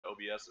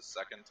OBS a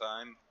second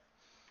time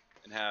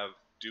and have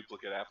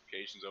duplicate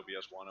applications,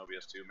 OBS 1,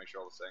 OBS 2, make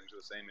sure all the settings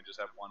are the same, and just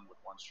have one with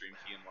one stream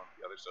key and one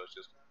with the other. So it's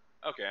just,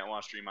 okay, I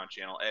want to stream on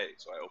channel A,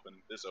 so I open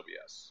this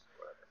OBS,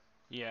 whatever.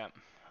 Yeah.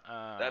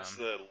 That's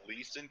the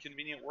least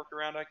inconvenient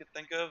workaround I could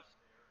think of,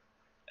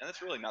 and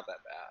it's really not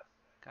that bad.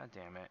 God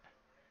damn it.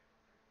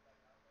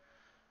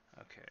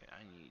 Okay,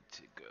 I need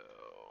to go.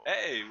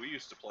 Hey, we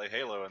used to play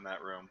Halo in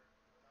that room.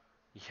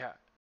 Yeah.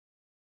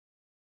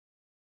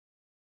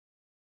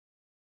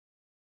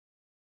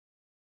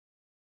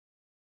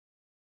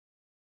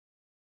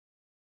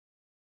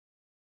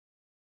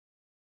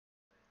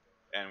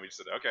 And we just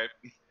said, okay,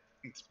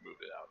 just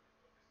moved it out.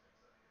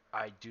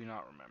 I do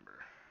not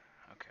remember.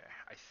 Okay,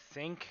 I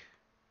think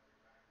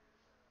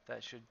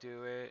that should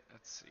do it.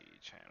 Let's see,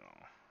 channel.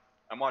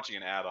 I'm watching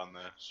an ad on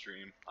the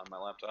stream on my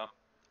laptop.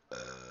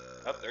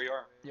 Oh, there you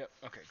are. Yep,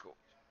 okay, cool.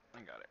 I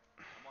got it.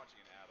 I'm watching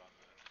an ad on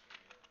the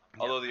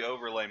stream. Although the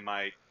overlay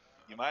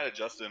you might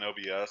adjust it in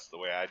OBS the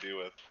way I do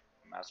with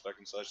Mass Effect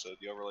and such, so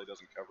the overlay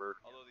doesn't cover.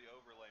 Although the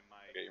overlay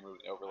okay, you're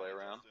moving the overlay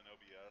around.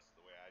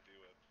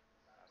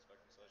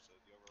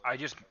 I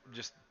just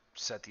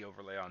set the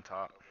overlay on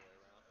top.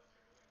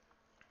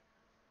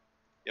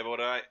 Yeah, but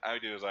what I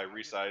do is I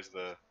resize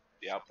the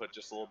output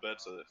just a little bit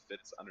so that it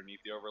fits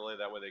underneath the overlay.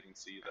 That way they can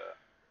see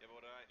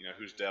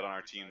who's dead on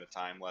our team, the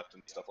time left,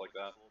 and stuff like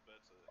that.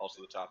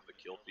 Also the top of the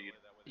kill feed.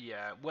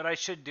 Yeah, what I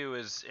should do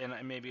is, and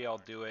maybe I'll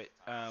do it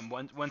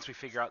once we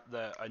figure out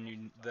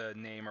the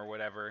name or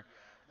whatever.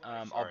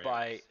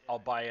 I'll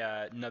buy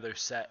another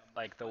set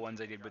like the ones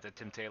I did with the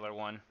Tim Taylor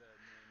one.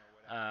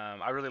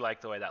 I really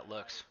like the way that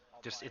looks.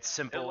 Just it's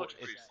simple. It looks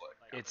pretty slick.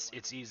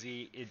 It's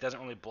easy. It doesn't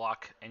really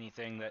block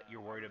anything that you're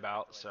worried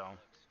about. So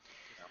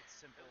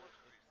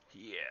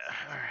yeah.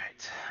 All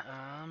right.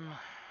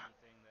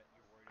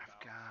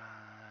 I've got.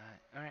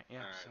 All right. Yeah.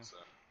 All right. So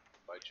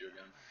invite you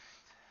again.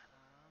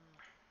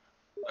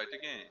 Invite the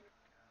game.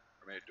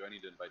 Or maybe do I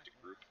need to invite the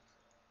group?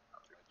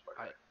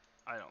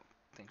 I don't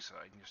think so.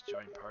 I can just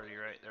join party,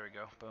 right? There we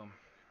go. Boom.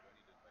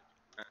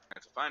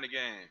 Alright, so find a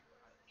game.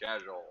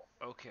 Casual.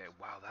 Okay,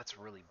 wow, that's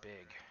really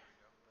big.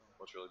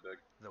 What's really big?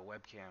 The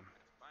webcam.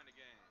 Find a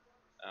game.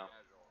 Oh.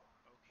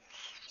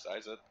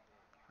 Size it.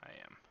 I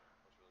am.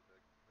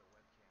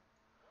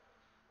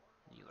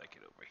 You like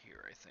it over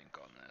here, I think,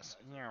 on this.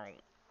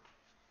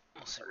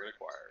 We'll see where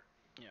Required.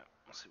 Yeah,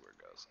 we'll see where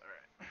it goes.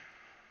 Alright.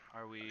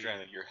 Are we... I'm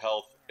trying to your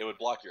health. It would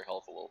block your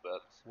health a little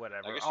bit.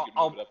 Whatever. I guess you could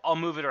move it up. I'll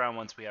move it around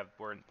once we're in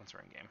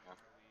game. Yeah.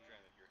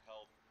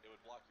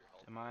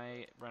 Am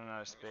I running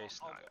out of space?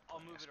 No,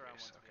 I'll move it around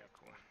once. Okay,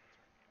 cool.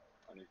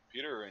 On your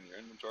computer or in your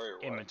inventory or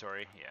what?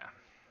 Inventory, yeah.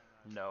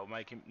 No,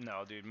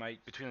 dude.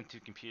 Between the two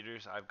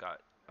computers, I'm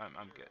good.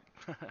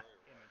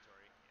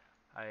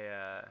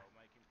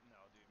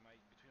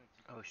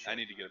 Oh shit. I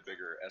need to get a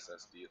bigger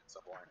SSD at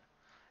some point.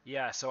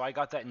 Yeah, so I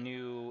got that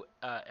new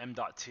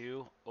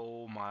M.2.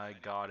 Oh my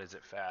god, is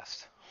it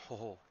fast?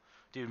 Oh,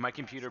 dude, my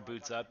computer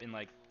boots up in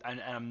like,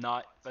 and I'm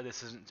not, but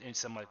this isn't in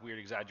some like weird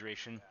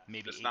exaggeration.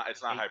 Maybe it's not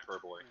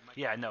hyperbole.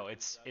 Yeah, no,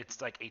 it's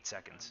like 8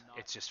 seconds.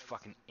 It's just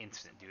fucking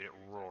instant, dude. It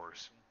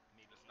roars.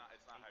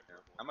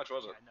 How much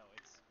was it?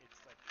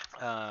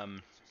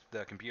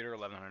 The computer,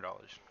 $1,100.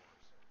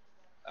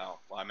 Oh,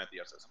 well, I meant the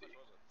SSD.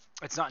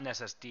 It's not an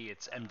SSD,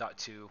 it's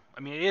M.2. I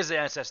mean, it is an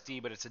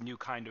SSD, but it's a new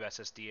kind of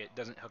SSD. It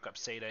doesn't hook up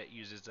SATA. It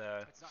uses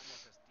a... It's not an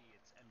SSD,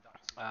 it's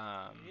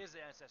M.2. It is an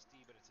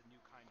SSD, but it's a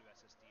new kind of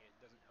SSD. It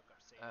doesn't hook up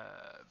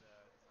SATA.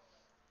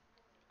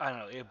 I don't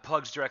know. It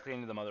plugs directly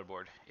into the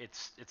motherboard.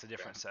 It's a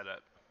different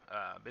setup.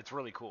 It's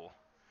really cool.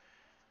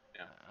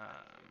 Yeah.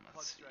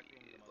 Let's see.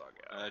 Log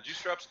out. Did you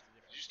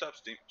stop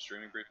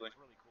streaming briefly?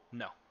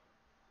 No.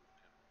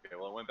 Okay,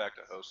 well, I went back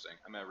to hosting.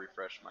 I'm going to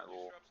refresh my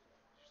little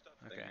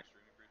thing. Okay.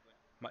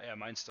 Yeah,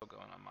 mine's still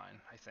going on mine,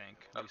 I think.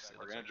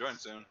 We're going to join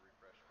soon.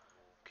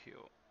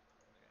 Cool.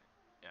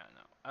 Yeah,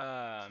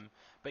 no.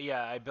 But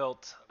yeah, I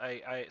built.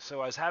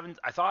 So I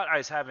thought I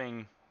was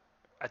having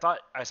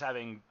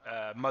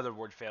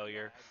motherboard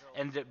failure.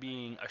 Ended up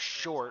being a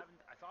short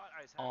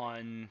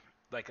on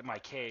like my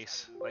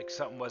case. Like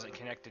something wasn't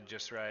connected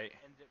just right.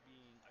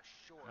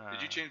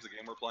 Did you change the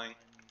game we're playing?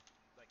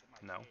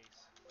 No.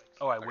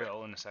 Oh, I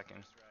will in a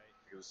second.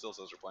 Because it still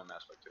says we're playing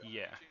Mass Effect 2.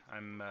 Yeah,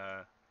 I'm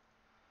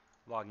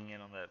logging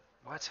in on the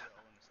what?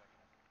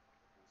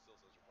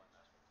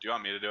 Do you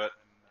want me to do it?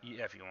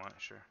 Yeah, if you want,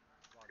 sure.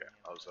 Okay,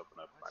 I'll just open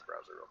up my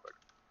browser real quick.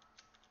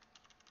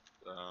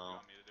 So,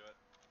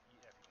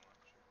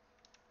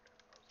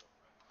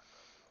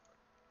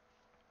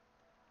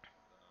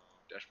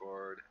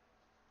 dashboard.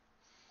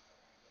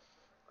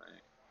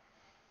 Right.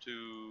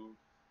 2.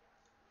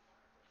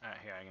 Alright,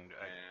 here I can do it.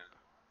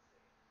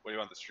 What do you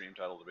want the stream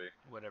title to be?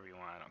 Whatever you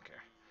want, I don't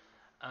care.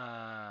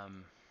 What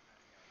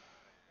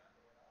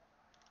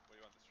do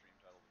you want the stream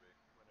title to be?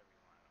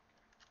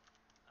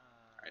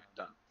 Alright,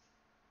 done.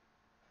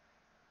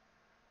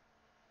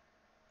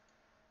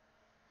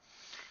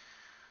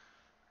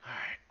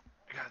 Alright,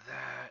 I got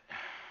that.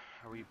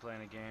 Are we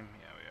playing a game?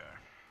 Yeah, we are.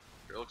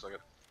 Sure, looks like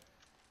it.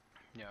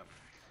 Yeah.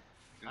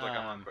 Seems like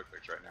I'm on quick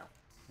fix right now.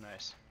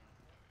 Nice.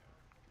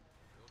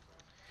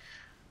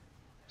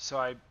 So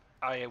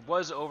I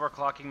was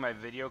overclocking my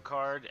video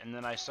card, and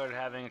then I started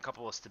having a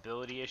couple of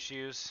stability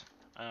issues.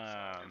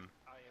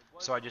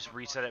 So I just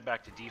reset it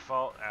back to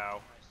default.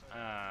 Ow.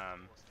 I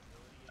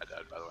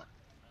died, by the way.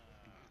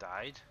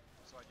 Died?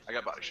 I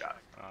got body shot.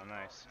 Oh,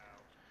 nice.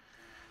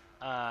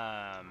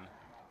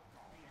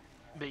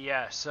 But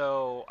yeah,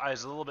 so I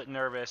was a little bit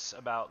nervous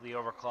about the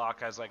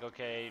overclock. I was like,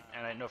 okay,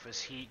 and I didn't know if it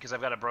was heat because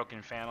I've got a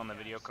broken fan on the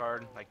video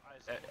card. Like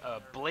a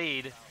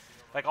blade,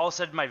 like all of a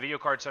sudden my video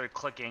card started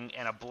clicking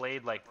and a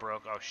blade like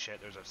broke. Oh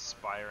shit, there's a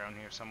spy around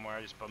here somewhere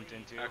I just bumped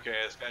into. Okay,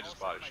 this guy just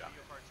body shot.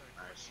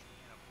 Nice.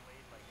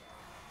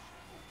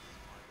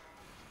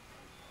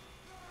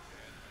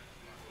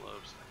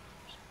 Gloves.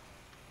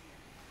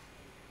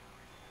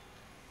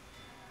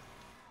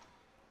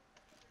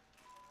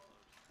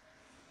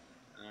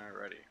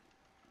 Alrighty.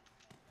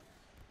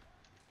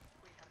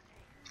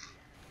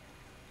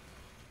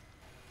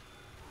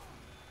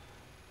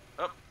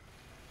 Up.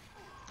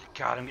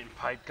 God, I'm getting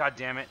piped. God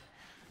damn it.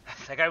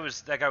 That guy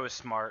was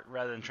smart.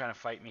 Rather than trying to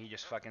fight me, he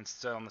just fucking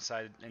stood on the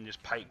side and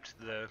just piped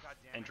the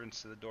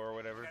entrance to the door or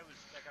whatever.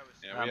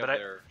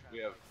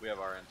 Yeah, we have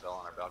our intel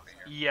on our balcony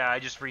here. Yeah, I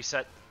just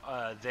reset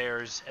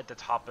theirs at the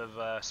top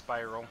of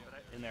Spiral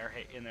in their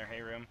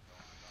hay room.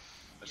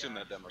 I assume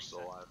that demo's still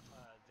alive.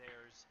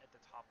 Theirs at the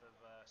top of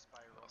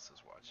Spiral. Who else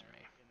is watching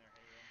me?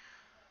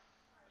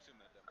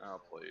 Oh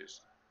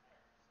please.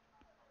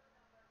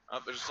 Oh,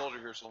 there's a soldier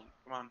here, soldier.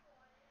 Come on.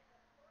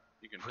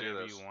 You can do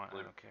Whatever this. you want,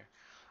 I don't care.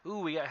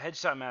 Ooh, we got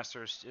Headshot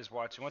Master is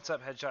watching. What's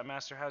up, Headshot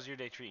Master? How's your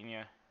day treating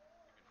you?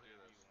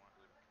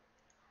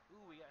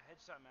 Ooh, we got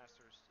Headshot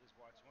Master is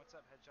watching. What's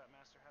up, Headshot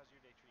Master? How's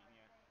your day treating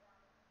you?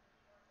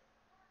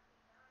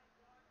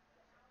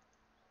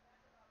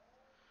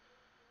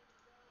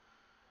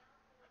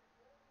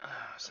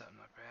 Something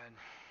not bad.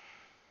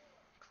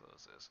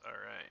 Close this. All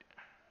right.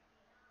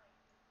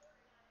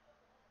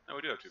 No,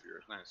 we do have 2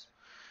 viewers. Nice.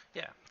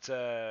 Yeah. It's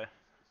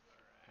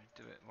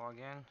do it. Log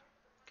in.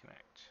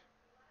 Connect.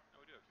 No,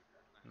 we do have 2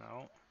 viewers. Nice.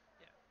 No.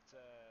 Yeah.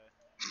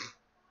 It's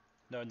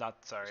No,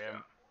 not sorry.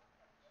 I'm.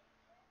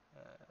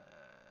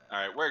 All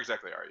right, where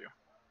exactly are you?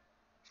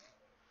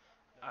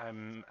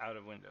 I'm out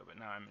of window, but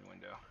now I'm in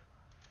window. All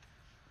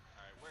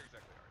right, where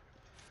exactly are you?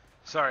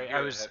 Sorry, Go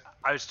ahead.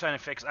 I was trying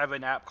to fix. I have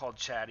an app called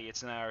Chatty.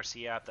 It's an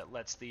IRC app that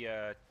lets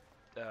the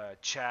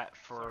chat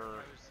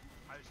for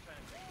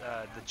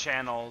the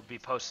channel be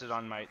posted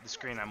on the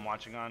screen I'm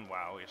watching on.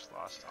 Wow, we just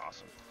lost.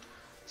 Awesome.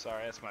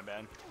 Sorry, that's my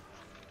bad.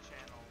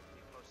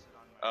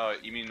 Oh,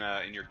 you mean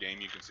in your game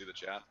you can see the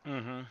chat?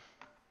 Mm-hmm.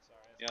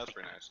 Yeah, that's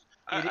pretty nice.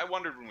 I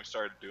wondered when we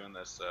started doing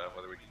this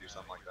whether we could do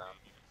something like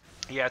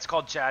that. Yeah, it's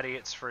called Chatty.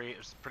 It's free.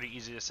 It's pretty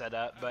easy to set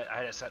up, but I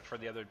had it set for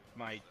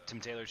my Tim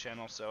Taylor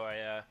channel, so I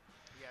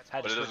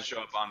had But to it doesn't switch.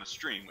 show up on the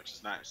stream, which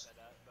is nice.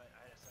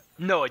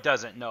 No, it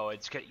doesn't. No,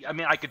 I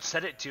mean, I could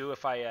set it to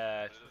if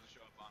I.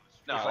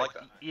 No, if I like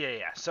that.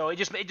 Yeah. So it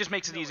just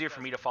makes it easier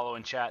for me to follow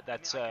in chat.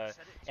 That's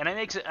and I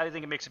think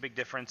it makes a big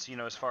difference. You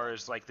know, as far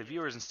as like the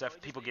viewers and stuff.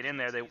 People get in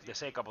there, they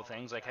say a couple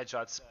things like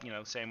Headshots, you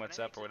know, saying what's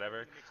up or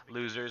whatever.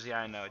 Losers, yeah,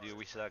 I know, dude,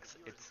 we suck.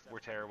 We're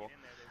terrible.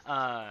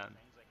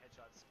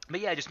 But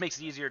yeah, it just makes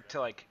it easier to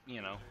like,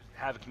 you know,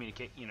 have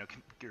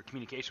your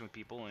communication with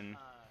people, and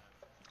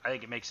I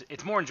think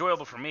it's more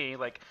enjoyable for me.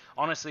 Like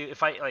honestly,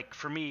 if I like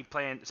for me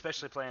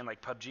especially playing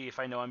like PUBG, if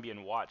I know I'm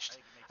being watched,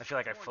 I feel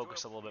like I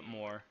focus a little bit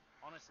more.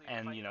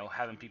 And you know,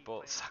 having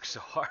people suck so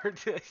hard.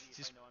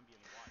 Just,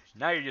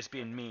 now you're just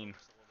being mean.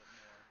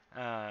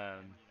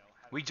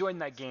 We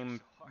joined that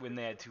game when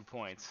they had 2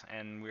 points,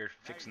 and we're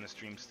fixing the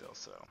stream still.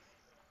 So,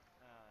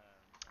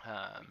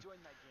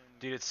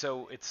 dude, it's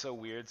so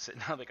weird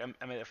sitting out like I'm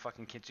at a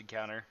fucking kitchen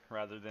counter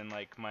rather than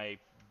like my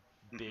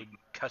big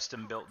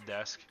custom built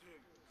desk.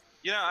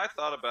 You know, I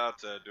thought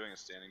about doing a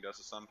standing desk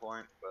at some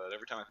point, but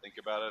every time I think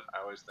about it,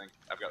 I always think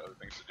I've got other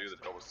things to do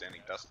that build a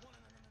standing desk.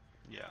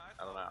 Yeah.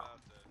 I don't know.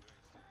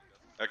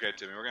 Okay,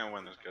 Timmy, we're gonna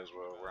win this because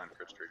we're on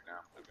crit streak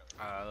now.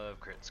 I love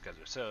crits because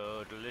they're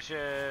so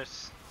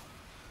delicious.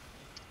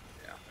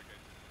 Yeah.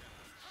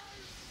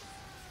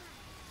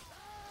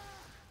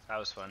 That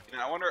was fun. You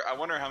know, I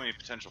wonder how many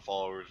potential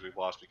followers we've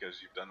lost because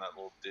you've done that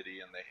little ditty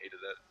and they hated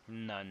it.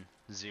 None.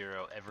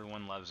 0.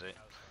 Everyone loves it.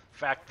 In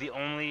fact, the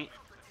only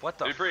what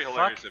the It'd be pretty fuck?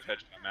 hilarious if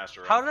Headshot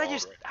Master. How did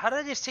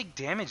I just take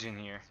damage in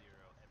here?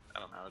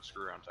 I don't know. It's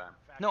screw around time.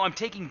 No, I'm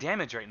taking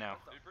damage right now.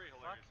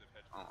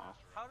 Uh-oh.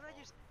 How did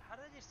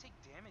I just take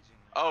damage in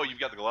here? Oh, you've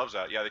got the gloves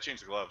out. Yeah, they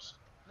changed the gloves.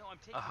 No, I'm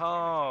taking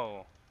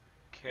Oh.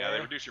 Okay. Yeah, they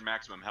reduce your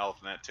maximum health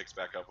and that ticks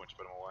back up once you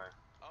put them away.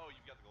 Oh,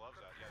 you've got the gloves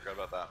out. Yeah,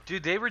 forgot about that.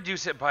 Dude, they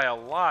reduce it by a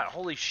lot.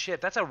 Holy shit,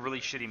 that's a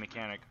really shitty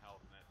mechanic.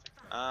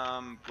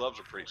 Gloves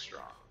are pretty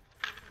strong.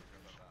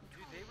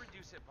 Dude, they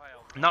reduce it by a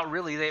lot. Not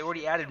really. They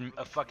already added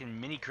a fucking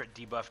mini crit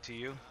debuff to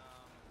you.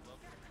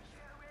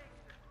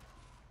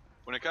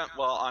 When it comes,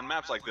 well, on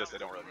maps like this, they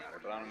don't really matter.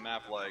 But on a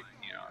map like,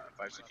 you know,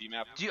 a 5CP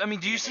map. Do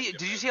you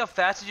see how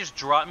fast it just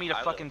dropped me to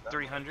fucking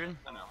 300?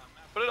 I know.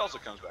 But it also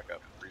comes back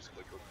up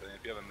reasonably quickly.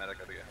 If you have a medic,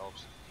 I think it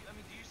helps. I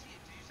mean, do you see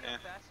how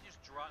fast it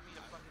just dropped me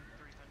to fucking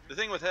 300? The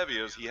thing with Heavy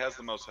is he has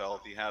the most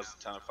health, he has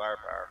a ton of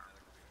firepower.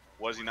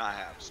 What does he not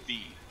have?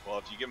 Speed. Well,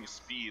 if you give him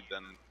speed,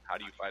 then how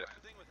do you fight him?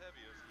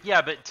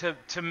 Yeah, but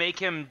to make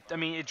him, I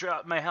mean, it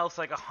dropped my health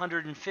like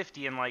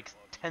 150 in like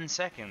 10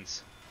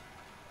 seconds.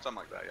 Something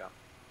like that, yeah.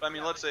 But I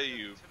mean, let's say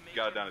you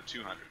got it down to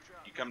 200.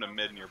 You come to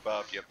mid and you're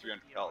buffed, you have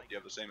 300 health, you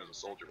have the same as a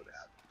soldier would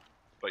have.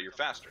 But you're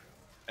faster.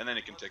 And then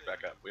it can tick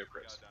back up. We have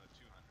crits.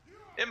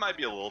 It might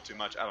be a little too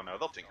much, I don't know,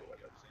 they'll tinker with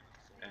it.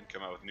 And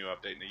come out with a new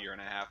update in a year and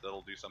a half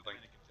that'll do something.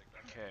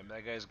 Okay,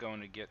 that guy's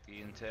going to get the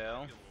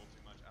intel.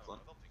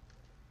 Excellent.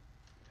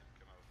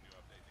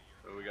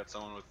 So we got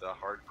someone with the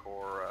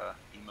hardcore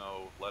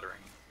emo lettering.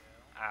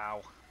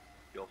 Ow.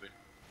 Guilty.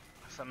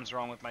 Something's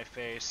wrong with my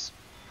face.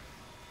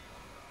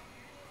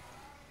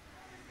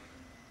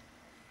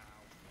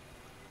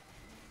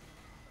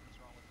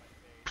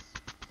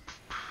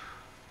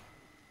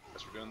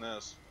 Guess we're doing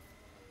this.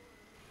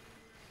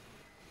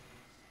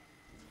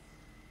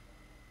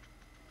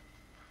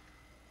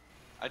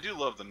 I do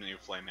love the new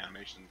flame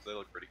animations. They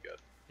look pretty good.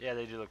 Yeah,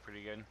 they do look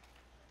pretty good.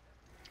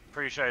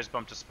 Pretty sure I just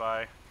bumped a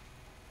spy.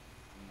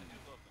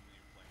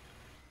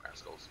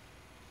 Rascals.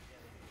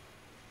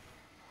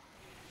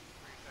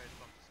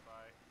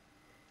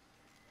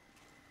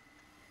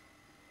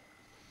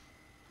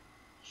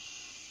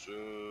 So,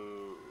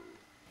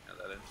 yeah,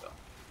 that intel.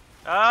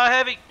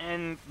 Heavy!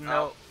 And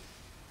no.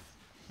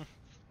 Oh.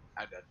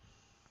 I did.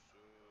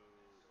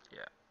 Yeah.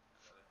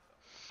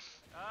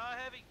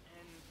 Heavy!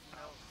 And no.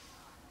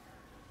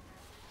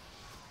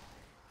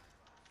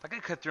 That guy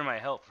cut through my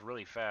health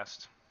really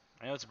fast.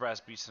 I know it's a brass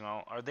beast and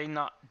all. Are they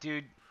not,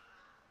 dude?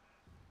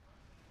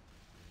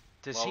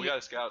 Does Well, he? we got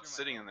a scout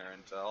sitting in there,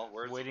 intel.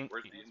 Where's the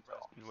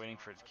intel? Waiting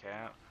for its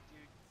cat.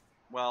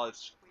 Well,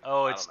 it's...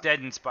 Oh, it's dead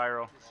in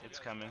spiral. It's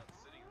coming.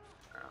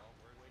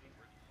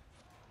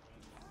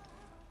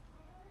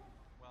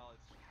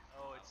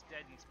 Oh, it's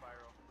dead in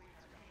spiral.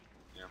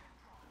 Yeah.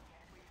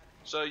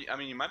 So, I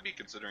mean, you might be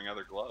considering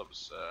other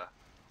gloves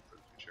for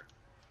the future.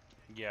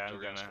 Yeah, I'm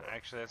gonna.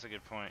 Actually, that's a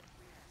good point. So,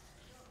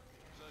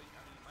 I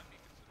mean, you might be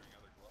considering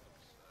other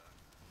gloves. Yeah, I'm gonna.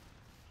 Actually, that's a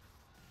good point.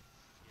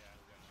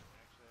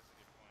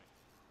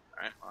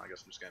 Alright, well, I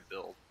guess I'm just gonna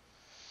build.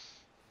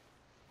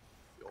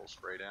 The old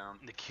spray down.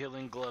 The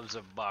killing gloves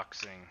of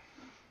boxing.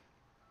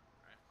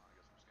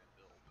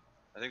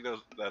 I think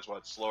that's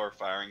what, slower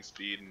firing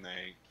speed, and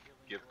they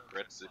give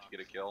crits if you get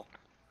a kill.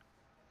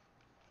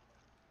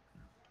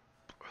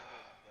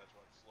 That's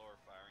what, slower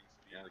firing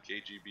speed. Yeah, the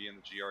KGB and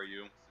the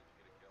GRU.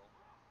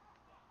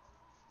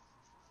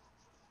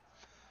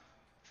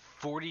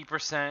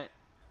 40%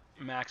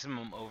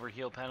 maximum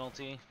overheal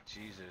penalty.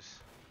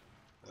 Jesus.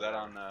 Is that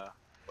on,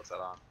 what's that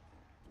on?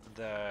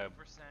 The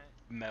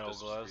metal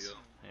Just gloves. steel?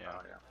 Yeah.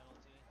 Oh, yeah.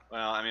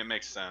 Well, I mean, it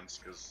makes sense,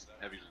 because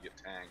heavies would get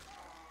tanked.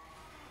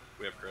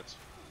 We have crits.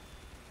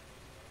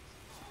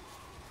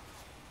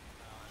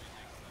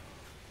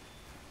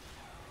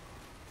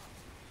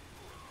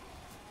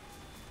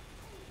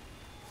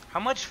 How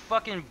much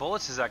fucking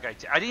bullets does that guy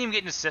take? I didn't even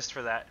get an assist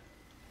for that.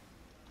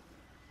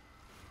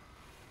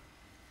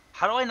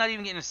 How do I not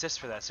even get an assist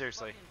for that?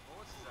 Seriously.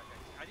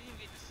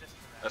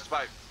 That's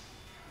spike.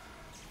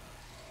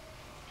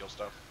 Kill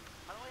stuff.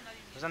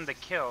 It was on the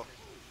kill.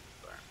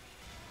 There.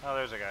 Oh,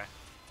 there's a guy.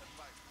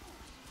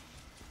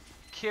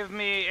 Give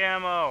me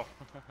ammo.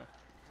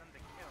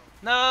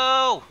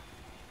 No!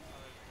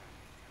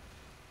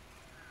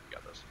 You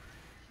got this.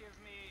 Give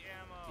me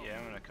ammo. Yeah,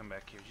 I'm gonna come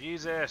back here.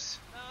 Jesus.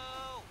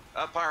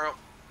 No! Pyro. Ow.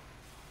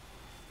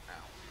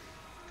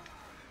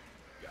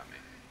 Got me.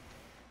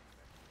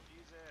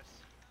 Jesus.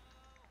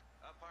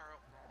 Pyro.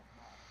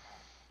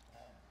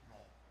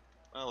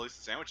 Well, at least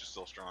the sandwich is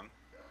still strong.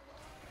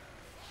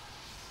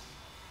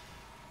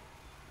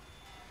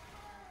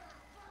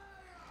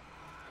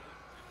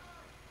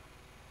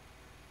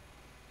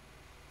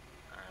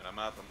 Alright, I'm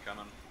up, I'm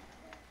coming.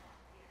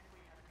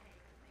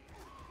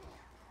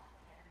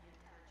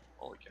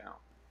 Holy cow.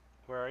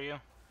 Where are you?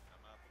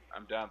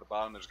 I'm down at the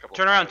bottom, there's a couple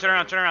Turn around, turn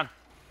around, turn around.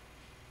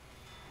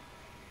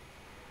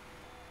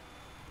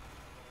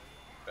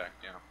 Back,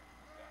 yeah.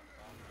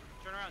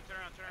 Turn around, turn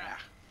around, turn around.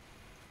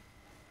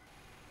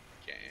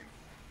 Game.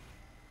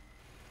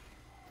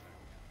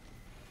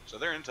 So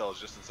their intel is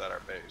just inside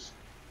our base.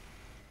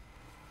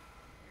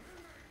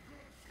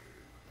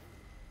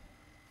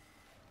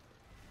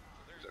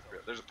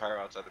 There's a pyro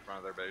outside the front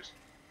of their base.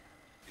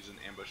 He's in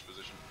ambush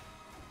position.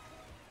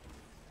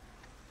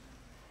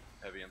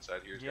 Heavy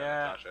inside here. He's got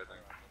Natasha, I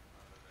think.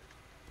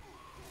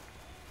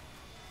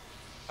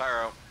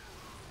 Pyro.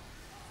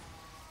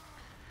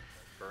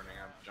 Burning.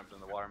 I'm jumping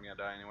in the water. I'm gonna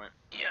die anyway.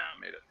 Yeah.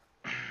 Made it.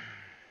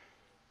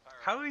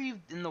 How are you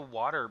in the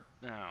water?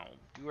 No,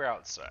 you were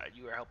outside.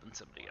 You were helping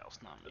somebody else,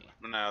 not me.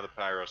 No, the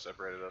pyro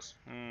separated us.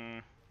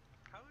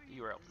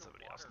 You were helping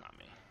somebody else, not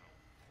me.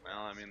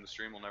 Well, I mean, the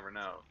stream will never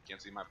know. You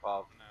can't see my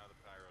pop.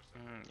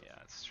 Yeah,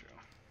 that's true.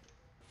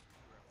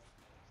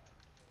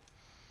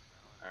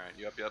 Alright,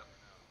 you up yet?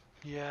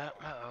 Yeah,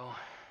 uh-oh.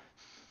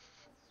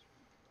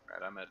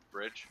 Alright, I'm at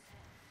bridge.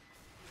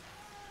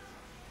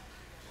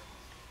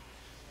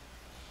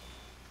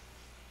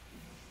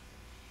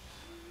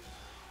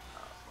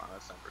 Oh, come on,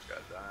 that sniper's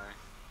gotta die.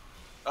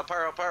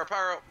 Pyro, pyro,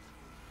 pyro!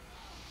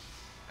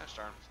 Gosh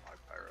darn, 5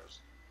 pyros.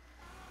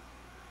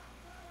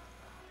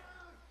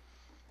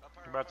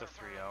 About to 3-0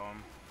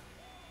 him.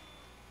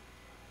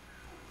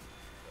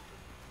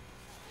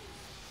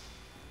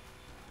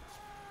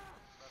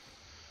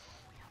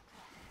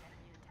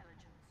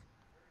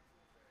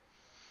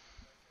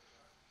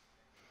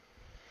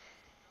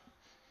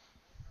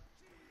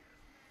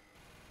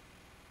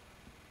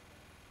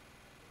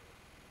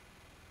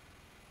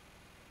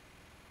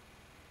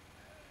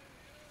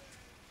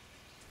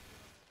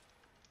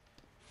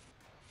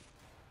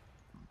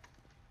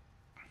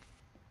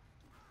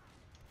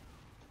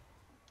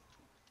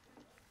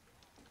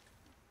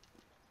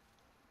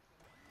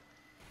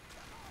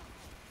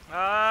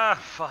 Ah,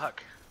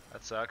 fuck.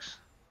 That sucks.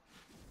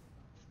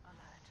 Alert.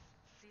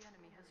 The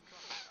enemy has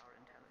dropped our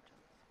intelligence.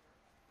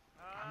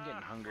 I'm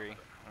getting hungry.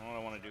 I don't know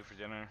what I want to do for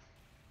dinner.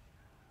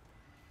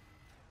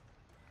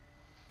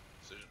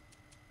 Decision.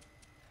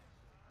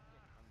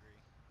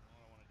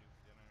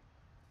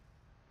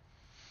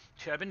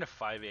 Shit, I've been to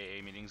 5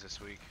 AA meetings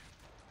this week.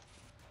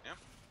 Yeah?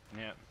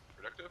 Yeah.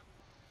 Productive?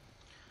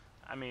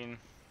 I mean,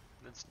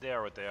 they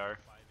are what they are.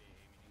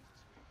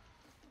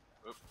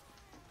 Oop.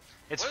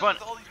 It's What fun.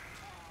 is with all these-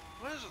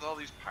 What is with all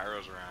these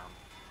pyros around?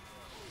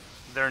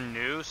 They're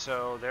new,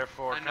 so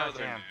therefore, I know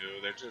they're goddamn. new.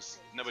 They're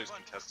just nobody's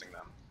contesting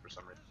them for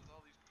some reason.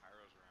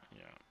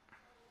 Yeah.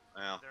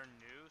 Well, They're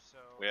new, so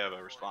we have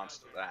a response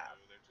to that.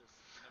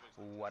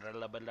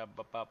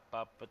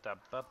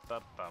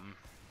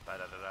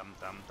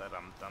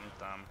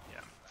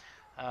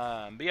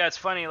 Yeah. But yeah, it's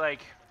funny.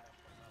 Like,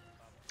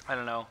 I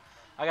don't know.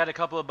 I got a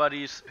couple of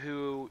buddies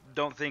who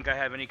don't think I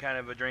have any kind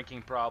of a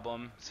drinking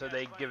problem, so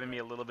they giving me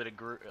a little bit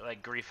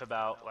of grief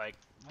about like,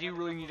 do you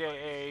really need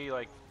AA,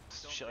 like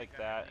shit like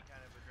that.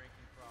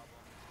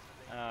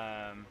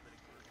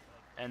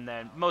 And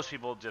then most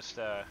people just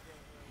they're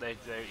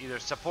either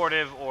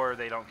supportive or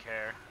they don't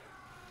care.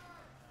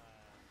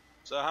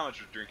 So how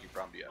much of a drinking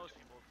problem do you have?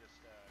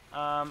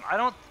 I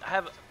don't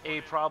have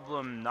a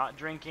problem not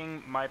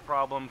drinking. My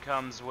problem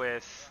comes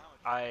with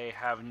I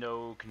have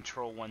no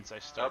control once I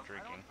start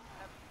drinking.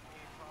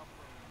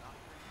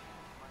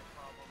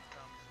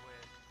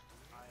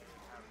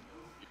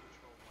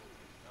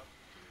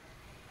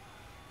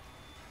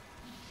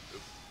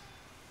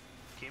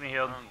 Keep me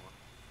healed.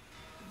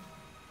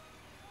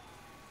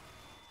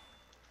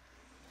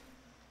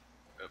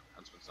 Yep,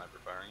 Huntsman sniper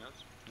firing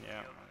us. Yeah,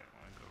 I'm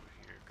gonna go over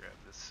here, grab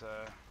this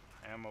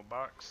ammo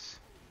box.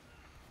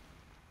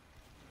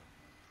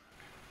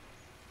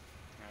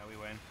 Yeah, we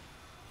win.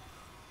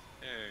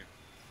 Hey.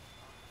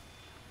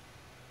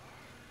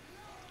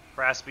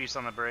 Brass beast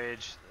on the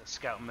bridge. The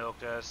scout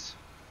milked us.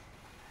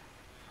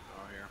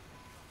 Oh, here.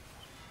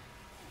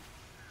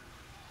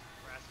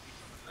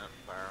 Yep,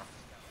 pyro.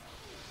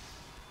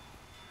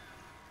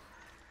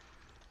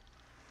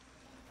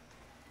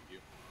 You.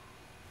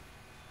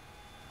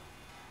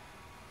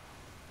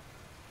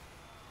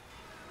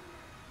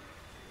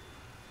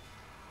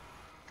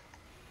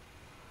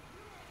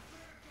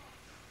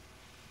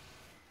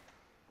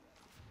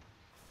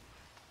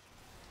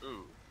 Ooh.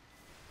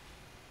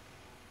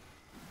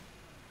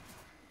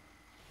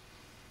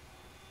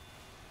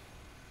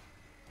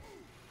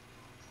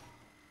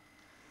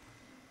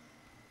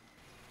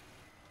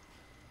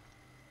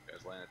 You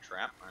guys laying a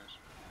trap? Nice.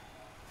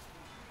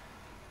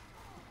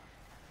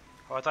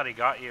 Oh, I thought he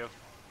got you.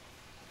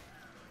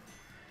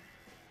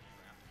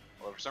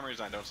 Well, for some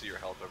reason I don't see your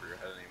health over your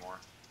head anymore.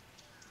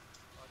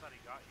 Oh, I thought he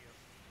got you.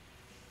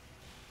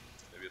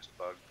 Maybe it's a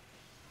bug.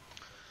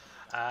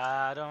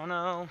 I don't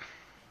know.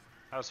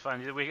 That was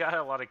fun. We got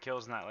a lot of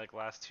kills in that like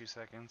last 2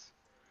 seconds.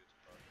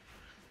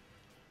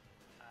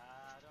 I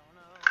don't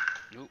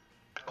know. Nope.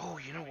 Oh,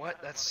 you know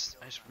what? I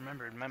just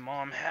remembered. My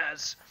mom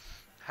has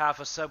half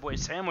a Subway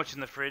sandwich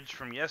in the fridge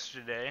from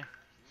yesterday.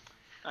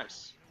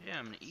 Nice. Yeah,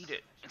 I'm gonna eat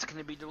it. It's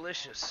gonna be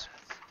delicious.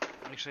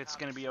 Actually, it's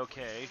gonna be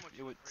okay.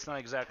 It's not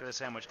exactly the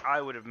sandwich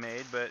I would have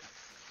made, but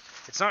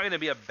it's not gonna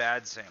be a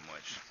bad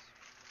sandwich.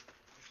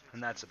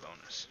 And that's a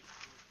bonus.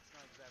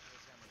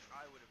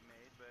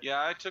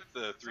 Yeah, I took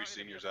the 3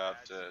 seniors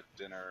out to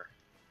dinner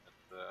at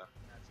the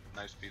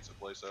nice pizza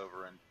place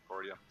over in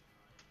Concordia.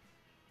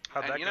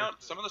 How'd that And you go? know,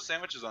 some of the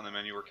sandwiches on the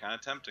menu were kind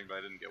of tempting, but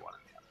I didn't get one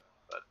in the end.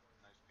 But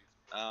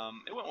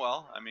it went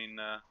well. I mean,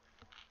 I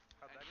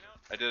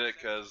did it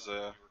because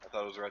I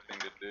thought it was the right thing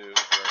to do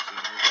for our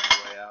seniors on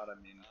the way out. I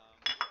mean,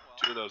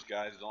 2 of those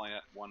guys had only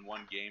won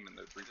 1 game in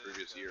their 3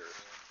 previous years.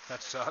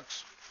 That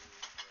sucks.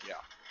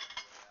 Yeah.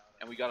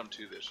 And we got them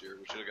 2 this year.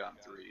 We should have gotten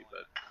 3,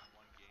 but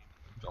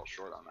fell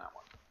short on that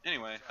one.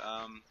 Anyway,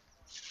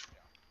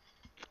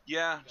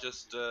 yeah,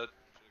 just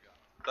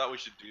thought we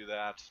should do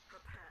that.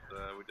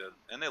 We did,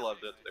 and they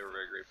loved it. They were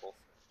very grateful.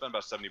 Spent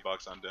about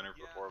 $70 on dinner for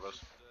the 4 of us.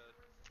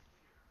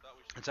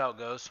 That's how it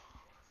goes.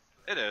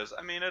 It is.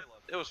 I mean, it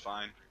was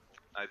fine.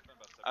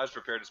 I was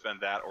prepared to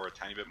spend that or a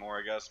tiny bit more,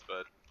 I guess,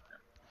 but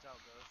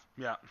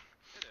Yeah.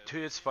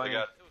 Dude, it's funny.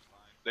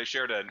 They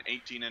shared an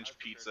 18-inch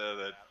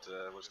pizza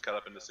that was cut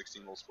up into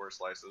 16 little square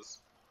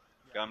slices.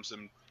 Got them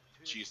some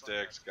cheese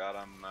sticks. Got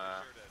them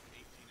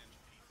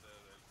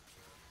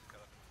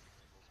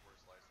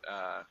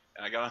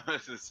got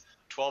this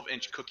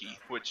 12-inch cookie,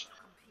 which,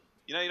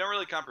 you know, you don't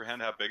really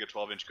comprehend how big a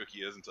 12-inch cookie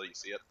is until you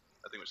see it.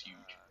 That thing was huge.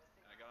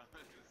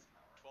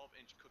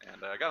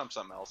 And I got him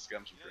something else, got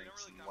him some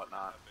drinks and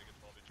whatnot.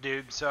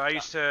 Dude, so I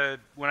used to,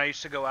 when I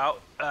used to go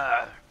out,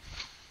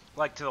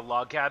 like to the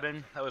log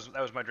cabin, that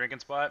was my drinking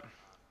spot.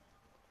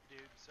 Dude,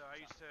 so I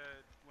used to,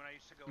 when I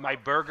used to go my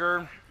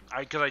burger,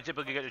 because I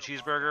typically get a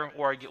cheeseburger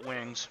or I get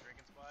wings.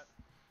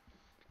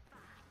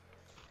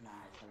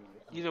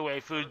 Either way,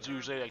 food's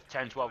usually like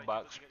 10, 12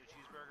 bucks.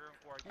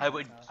 I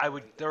would,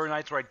 there were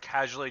nights where I'd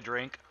casually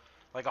drink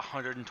like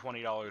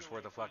 $120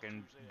 worth of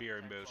fucking beer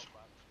and booze.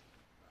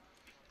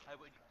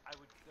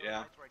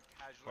 Yeah.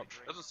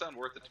 Doesn't sound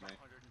worth it to me.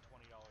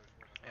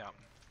 Yeah.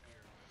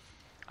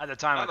 At the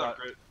time, Not I that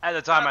thought. I'm At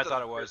the time, not I that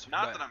thought I'm it was.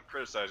 Not but, that I'm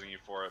criticizing you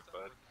for it,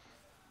 but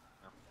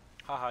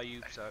haha,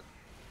 you suck.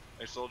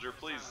 hey, soldier,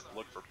 please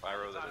look for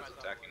Pyro that is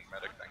attacking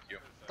medic. Thank you.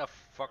 The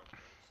fuck?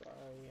 Sorry,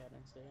 I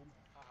didn't see him.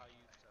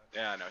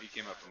 Yeah, I know. He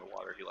came up from the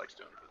water. He likes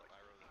doing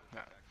it.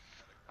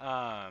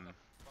 Yeah.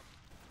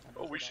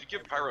 Oh, we should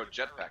give Pyro a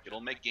jetpack. It'll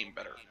make game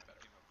better.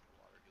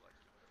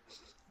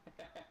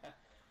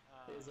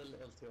 He's a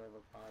little too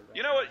overpowered.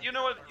 You know what? You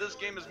know what? This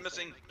game is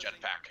missing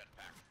jetpack.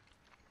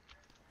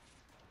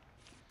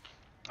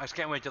 I just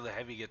can't wait till the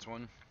heavy gets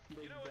one.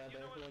 Big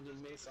brother, when you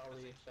miss all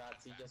your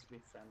shots, you just be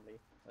friendly.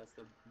 That's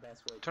the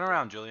best way. Turn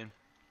around, Julian.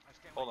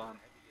 Hold on.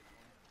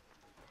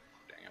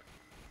 Dang it.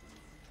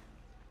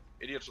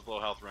 Idiots with low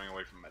health running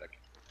away from medic.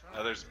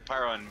 There's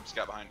Pyro and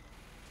Scott behind.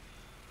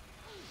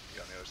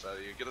 You on the other side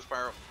of you. Get us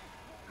Pyro,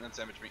 and then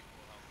sandwich me.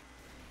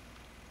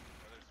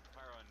 There's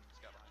Pyro and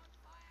Scott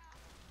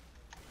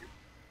behind.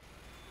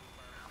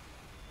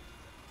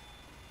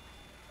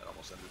 That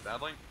almost ended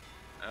badly.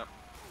 Yep,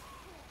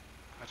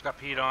 I just got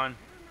peed on.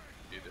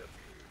 you did.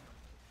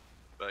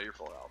 But you're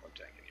full health. I'm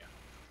tanking you.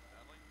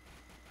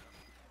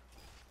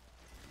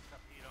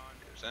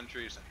 Here's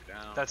sentry, sentry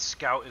down. That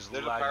scout is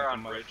There's a lagging Pyro like a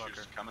on bridge motherfucker.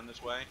 who's coming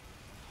this way.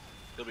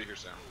 He'll be here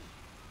soon.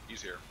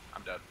 He's here.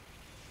 I'm dead.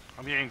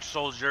 I'm getting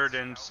soldiered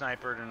and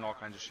snipered and all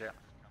kinds of shit.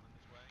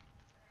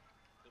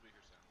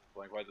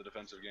 Blank white the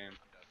defensive game.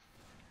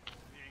 I'm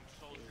getting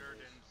soldiered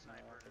and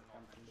snipered and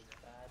all kinds of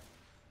shit. Bad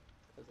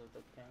because of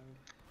the ping.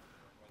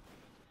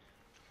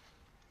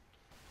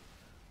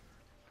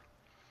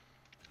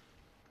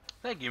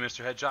 Thank you,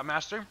 Mr. Headshot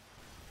Master.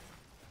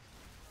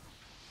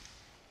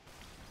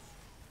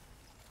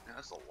 Yeah,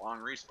 that's a long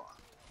respawn.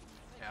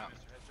 Yeah.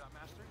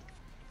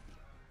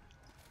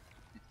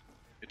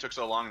 It took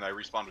so long that I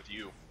respawned with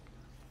you.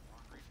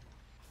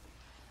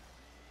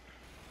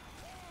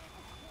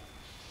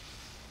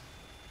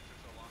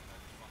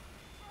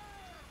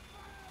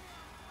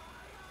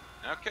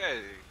 Okay,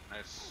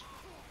 nice.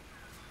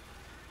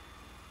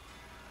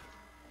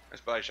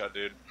 Nice body shot,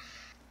 dude.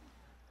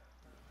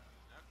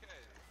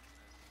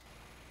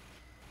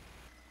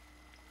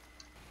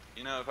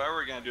 You know, if I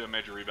were gonna do a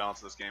major rebalance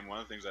of this game, one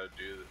of the things I would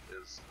do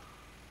is,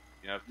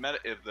 you know,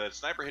 if the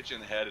sniper hits you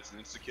in the head, it's an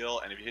insta kill,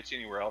 and if he hits you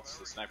anywhere else,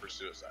 the sniper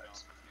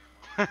suicides.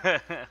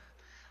 I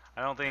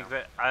don't think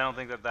that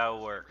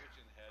will work.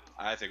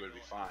 I think it would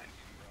be fine.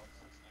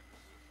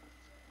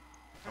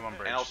 Come on,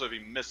 Bridge. And also, if he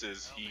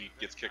misses, he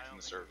gets kicked from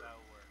the server.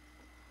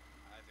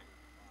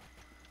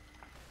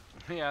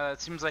 Yeah,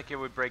 that seems like it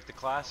would break the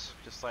class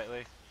just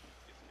slightly.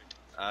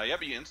 Yeah,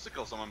 but you insta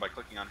kill someone by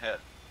clicking on head.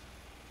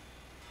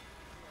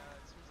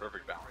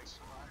 Perfect balance.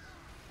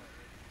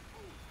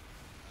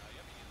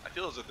 I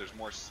feel as if there's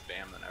more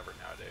spam than ever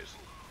nowadays.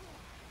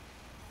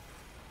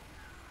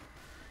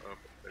 Oh,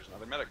 there's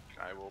another medic.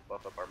 I will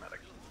buff up our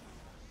medic.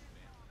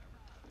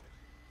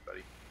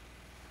 Buddy.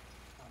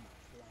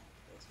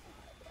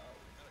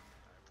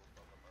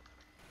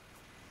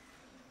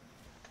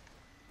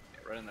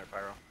 Yeah, right in there,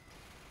 Pyro.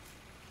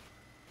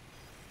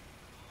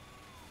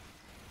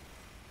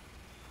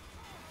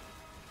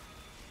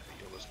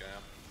 Heal this guy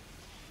up.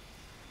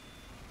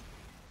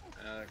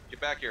 Get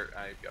back here.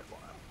 I got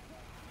blown up.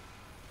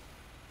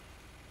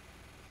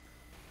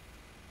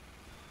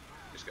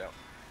 Just go.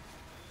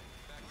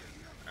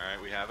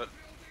 Alright, we have it.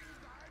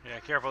 Yeah,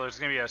 careful. There's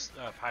gonna be a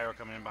pyro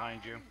coming in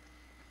behind you.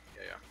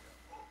 Yeah, yeah.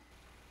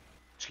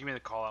 Just give me the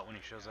call out when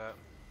he shows up.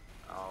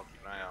 I'll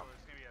keep an eye out.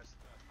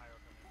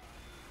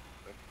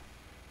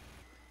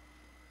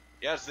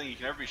 Yeah, that's the thing. You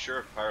can never be sure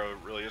if Pyro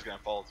really is going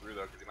to follow through,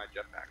 though, because he might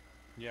jetpack.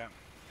 Yeah.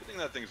 Good thing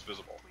that thing's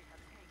visible.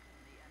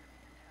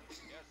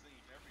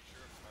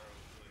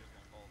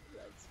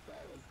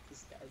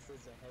 Disguised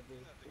as a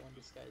heavy, one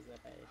disguised as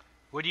a heavy.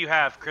 What do you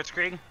have,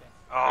 Kritzkrieg?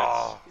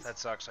 Oh, that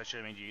sucks. I should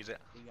have made you use it.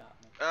 He got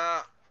me.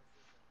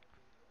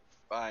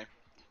 Bye.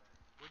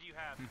 What do you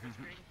have,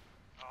 Kritzkrieg?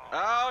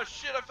 Oh,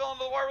 shit, I fell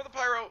into the water with a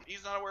Pyro.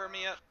 He's not aware of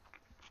me yet.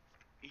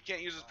 He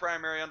can't use his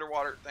primary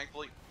underwater,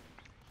 thankfully.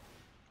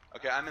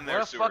 Okay, I'm in there.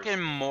 What a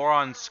fucking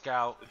moron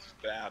scout. This is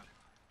bad.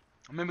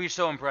 I'm gonna be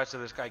so impressed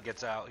if this guy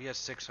gets out. He has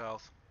 6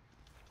 health.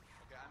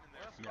 Okay, I'm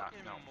in there.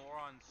 Yeah, no.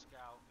 Moron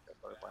scout.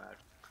 Butterfly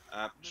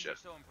knife. Shit.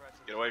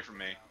 Get away from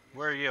me.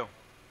 Where are you?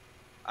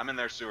 I'm in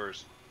their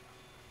sewers.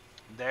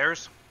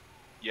 Theirs?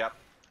 Yep.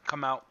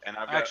 Come out. And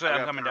I've got, Actually, I've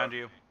I'm got coming Pyro. down to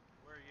you.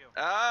 Where are you?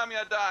 I'm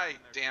gonna die.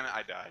 Damn it,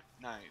 I died.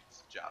 Nice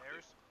job,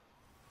 dude.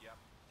 Yep.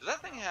 Does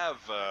that thing have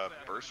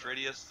burst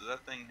radius? Does that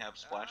thing have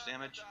splash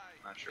damage?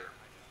 Not sure.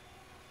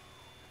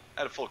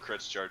 I had a full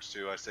crits charge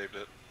too. I saved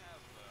it.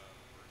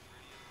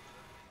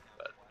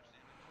 But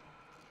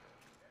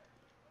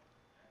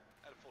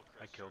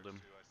I killed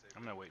him.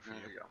 I'm gonna wait for there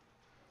you. you go.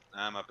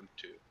 I'm up in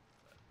 2.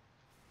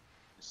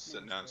 Just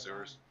sitting down in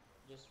sewers.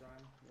 Just run,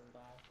 you'll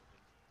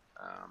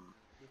die. Um,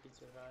 You can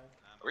survive.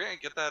 are we gonna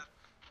get that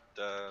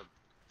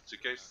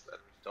suitcase, that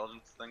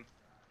intelligence thing?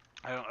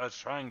 I was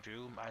trying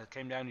to. I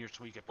came down here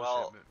so we could push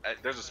Well, it, but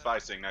there's a spy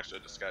sitting next to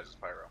it disguised as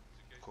Pyro.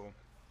 cool.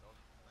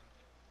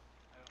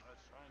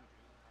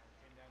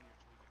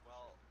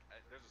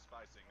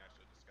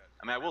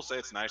 I mean, I will say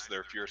it's nice that there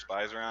are fewer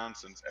spies around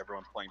since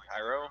everyone's playing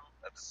Pyro.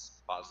 That's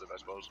positive, I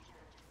suppose.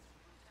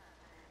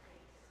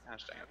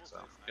 Gosh dang it, so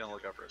gonna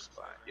look up for a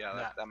spy.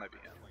 Yeah, that might be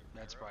him.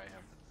 That's probably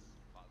him.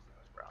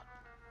 Bro.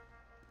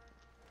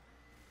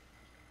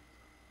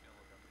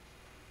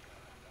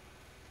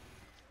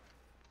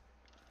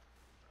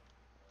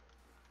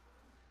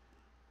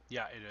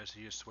 Yeah, it is.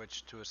 He just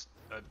switched to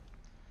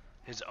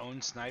his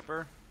own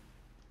sniper.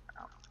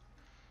 Ow.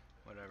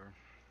 Whatever.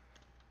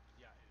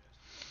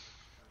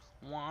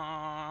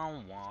 Wah,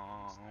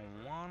 wah,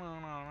 wah, na,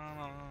 na, na,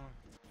 na.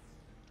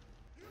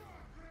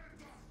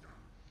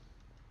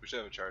 We should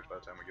have a charge by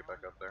the time we get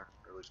back up there,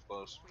 or at least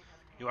close.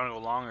 You want to go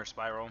long or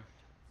spiral?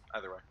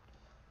 Either way.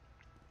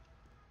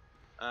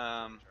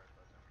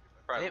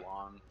 Probably They-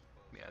 long.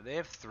 Yeah, they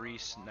have 3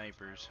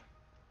 snipers.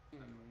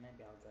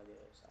 Maybe I'll go the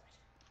other side.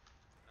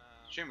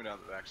 Shoot me down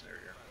to the vaccinator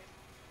here.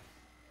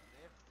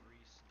 They have 3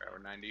 Alright,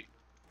 we're 90.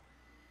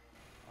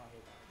 Oh, he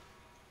died.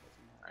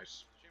 Doesn't matter.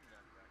 Nice.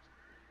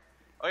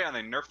 Oh yeah, and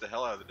they nerfed the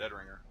hell out of the Dead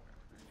Ringer.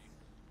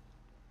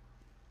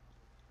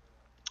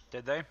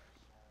 Did they?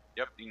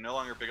 Yep, you can no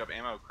longer pick up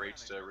ammo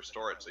crates to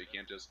restore it, so you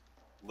can't just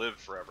live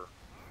forever.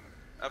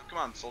 Come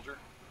on, soldier.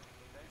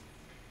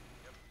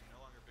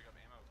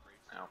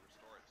 Ow.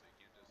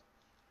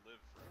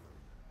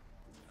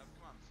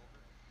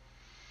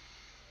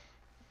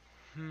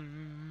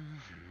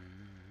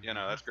 Yeah,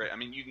 no, that's great. I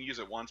mean, you can use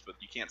it once, but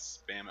you can't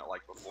spam it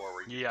like before,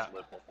 where you can just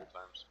live multiple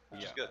times,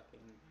 which is good.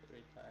 Fucking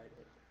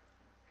retarded.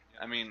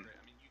 I mean,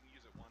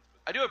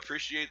 I do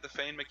appreciate the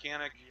feign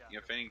mechanic, you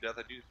know, feigning death.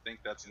 I do think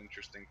that's an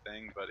interesting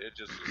thing, but it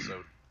just is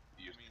so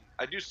used.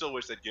 I do still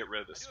wish they'd get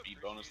rid of the speed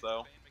bonus,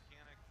 though.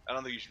 I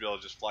don't think you should be able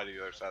to just fly to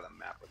the other side of the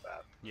map with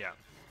that. Yeah.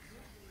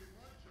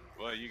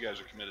 Well, you guys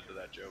are committed to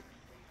that joke.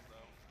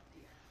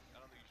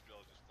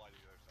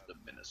 The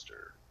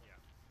Minister.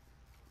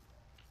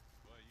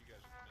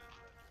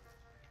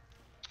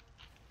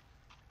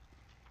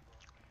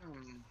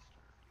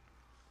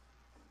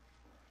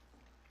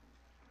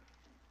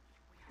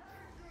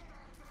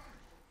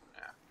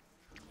 Yeah.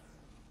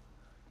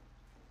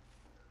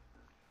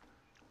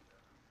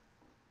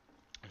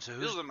 So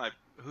These are my.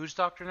 who's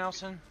Dr.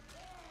 Nelson?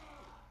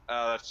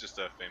 That's just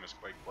a famous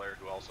Quake player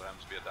who also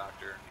happens to be a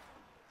doctor.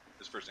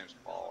 His first name's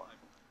Paul.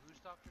 Who's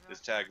Dr.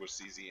 His tag was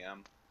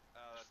CZM,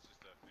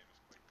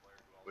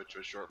 which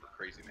was short for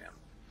Crazy Man.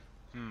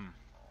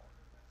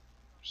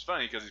 Which is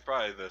funny because he's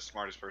probably the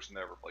smartest person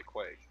to ever play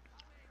Quake,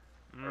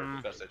 or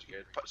the best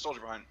educated.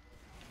 Soldier behind.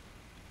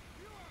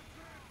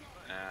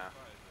 Yeah.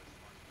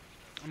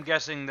 I'm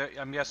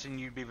guessing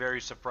you'd be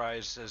very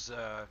surprised as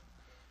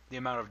the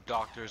amount of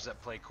doctors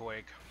that play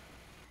Quake.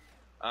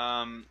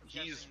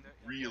 He's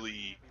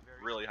really,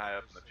 really high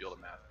up in the field of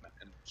math,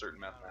 in certain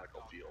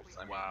mathematical fields.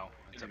 I mean, Wow,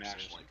 that's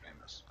internationally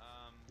famous.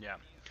 Yeah,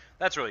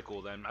 that's really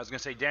cool. Then I was gonna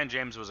say Dan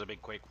James was a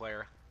big Quake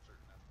player.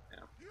 Yeah.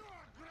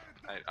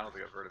 I don't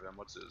think I've heard of him.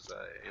 What's his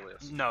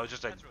alias? No,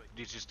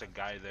 he's just a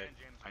guy that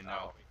I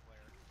know.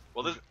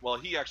 Well,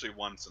 he actually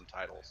won some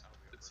titles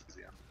at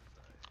CZM.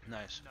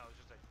 Nice.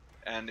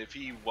 And if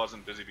he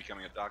wasn't busy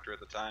becoming a doctor at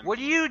the time, What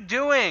are you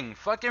doing?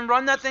 Fucking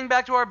run that thing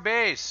back to our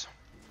base.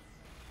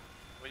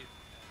 Wait,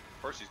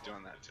 of course he's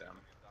doing that, Tim.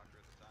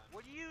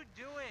 What are you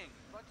doing?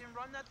 Fucking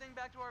run that thing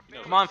back to our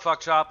base. Come on,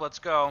 fuck shop, let's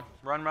go.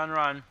 Run, run,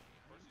 run.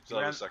 Still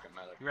have a second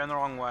medic. You ran the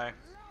wrong way.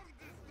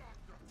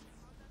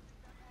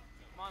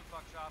 Come on,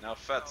 fuck shop. Now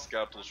Fat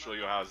Scout will show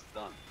you how it's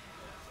done.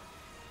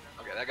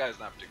 Okay, that guy's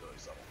not particularly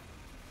subtle.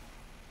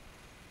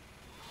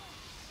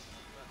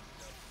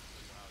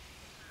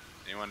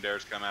 Anyone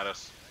dares come at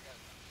us?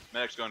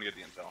 Medic's going to get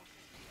the intel.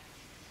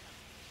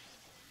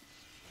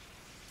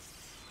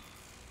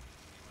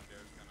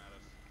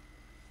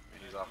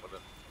 And he's off with it.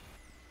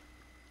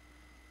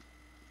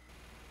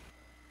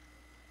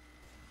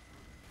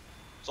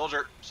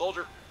 Soldier!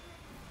 Soldier!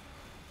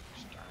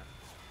 Just darn it.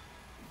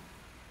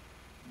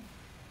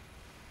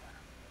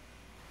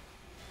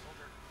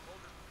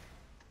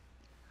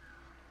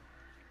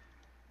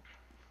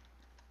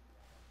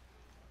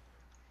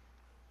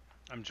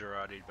 I'm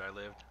Gerardied, but I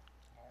lived.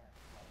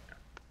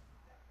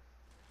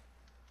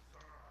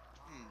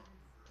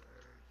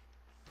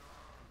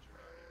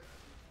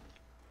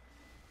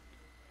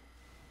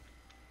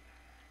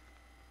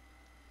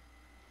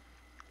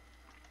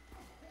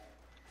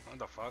 What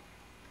the fuck?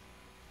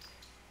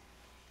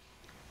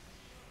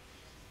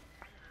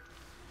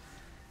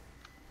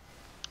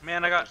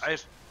 Man, I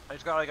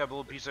just got like a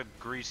little piece of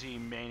greasy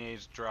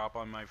mayonnaise drop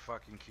on my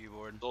fucking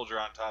keyboard. Soldier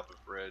on top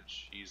of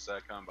bridge. He's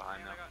coming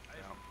behind them.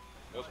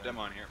 Nope,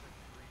 demo in here.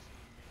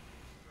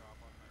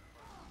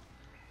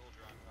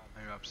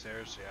 Are you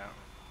upstairs? Yeah.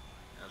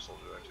 Yeah,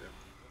 soldier there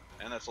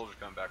too. And that soldier's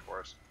coming back for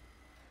us.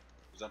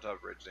 He's on top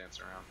of bridge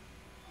dancing around.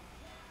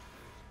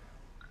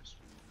 Nice.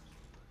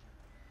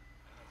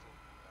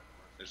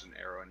 There's an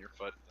arrow in your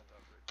foot.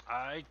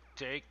 I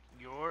take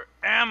your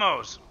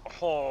ammos.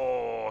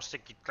 Oh,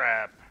 sticky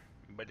trap.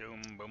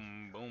 Ba-doom,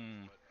 boom,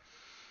 boom.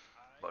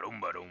 Ba-doom,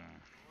 ba-doom.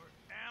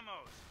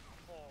 Ammos.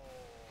 Oh,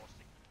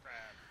 sticky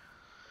trap.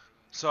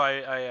 So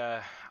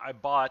I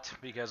bought,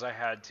 because I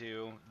had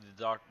to,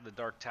 the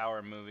Dark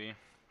Tower movie.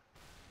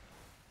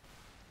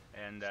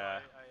 And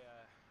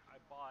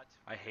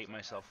I hate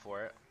myself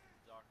for it.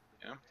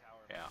 Yeah?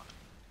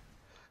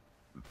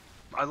 Yeah.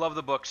 I love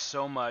the book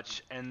so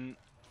much, and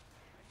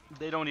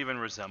they don't even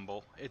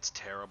resemble. It's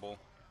terrible.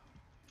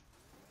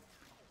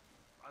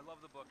 I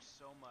love the book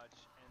so much,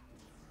 and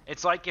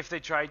it's like if they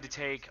tried to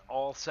take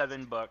all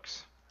 7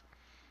 books,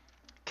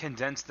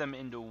 condense them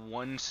into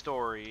one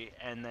story,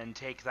 and then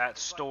take that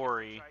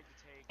story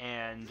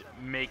and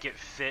make it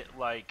fit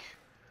like,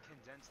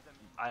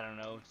 I don't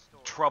know,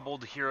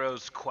 Troubled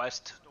Heroes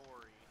Quest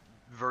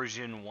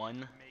version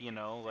 1, you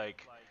know,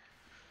 like,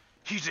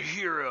 he's a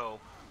hero,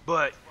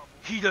 but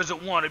he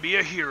doesn't want to be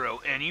a hero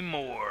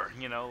anymore,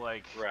 you know,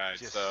 like, Right,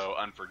 just, so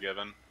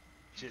Unforgiven.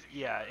 just,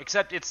 yeah,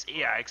 except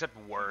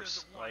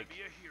worse, like,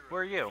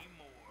 where are you?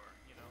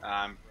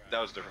 That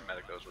was a different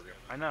medic that was with you.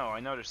 I know, I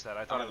noticed that,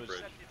 I thought On it the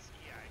was, bridge.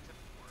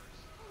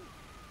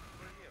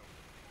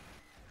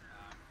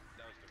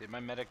 did my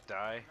medic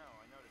die?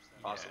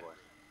 Possibly.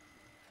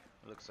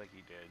 It looks like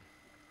he did.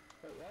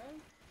 Wait, what?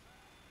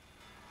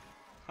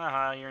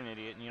 Haha, you're an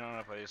idiot, and you don't know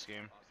how to play this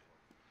game.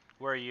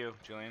 Where are you,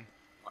 Julian?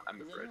 I'm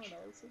the Does bridge.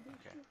 anyone else see this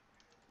Okay. shit?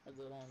 Or is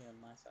it only on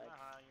my side?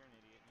 Haha, you're an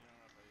idiot, you don't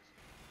know how to play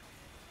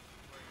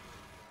this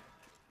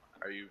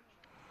game. Are you?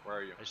 Where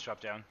are you? I just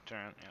dropped down, turn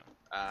around, yeah.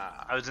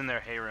 Ah. I was in their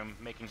hay room,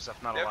 making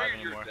stuff not Yeah, I alive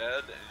figured anymore.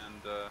 you're dead,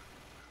 and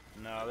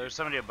No, there's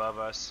somebody above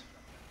us.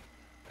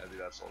 I'd be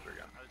that soldier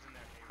again.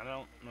 I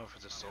don't know if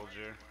it's a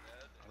soldier.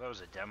 I thought it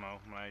was a demo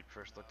when I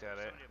first looked at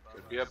it.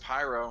 Could be a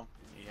pyro.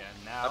 Yeah,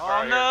 now. Up Oh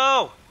right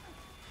no!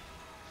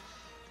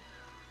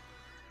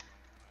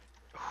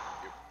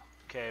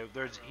 Okay,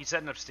 he's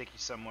setting up sticky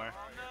somewhere.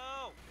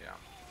 Yeah.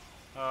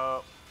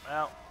 Oh,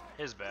 well,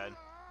 his bad.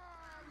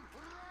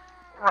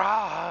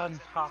 Run!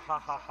 Ha ha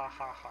ha ha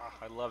ha ha.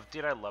 I love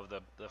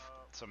the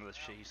some of the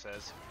shit he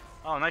says.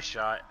 Oh, nice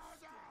shot.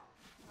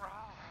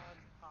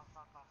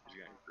 He's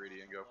getting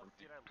greedy and go from.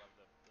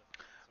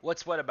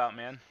 What's what about,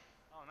 man?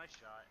 Oh, nice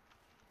shot.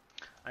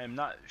 I am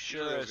not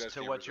sure Usually those as guys to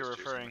can't what you're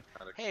resist chasing referring.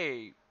 medics.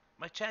 Hey,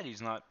 my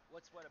chatty's not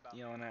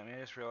yelling at me. I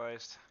just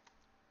realized.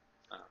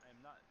 Oh.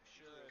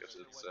 Guess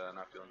it's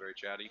not feeling very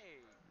chatty.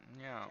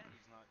 Yeah. Guess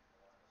it's not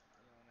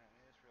feeling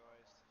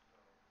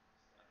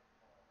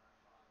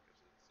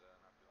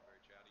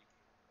very chatty.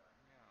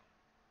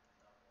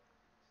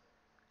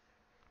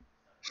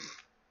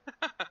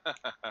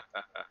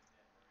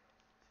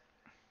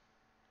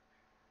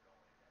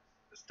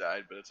 This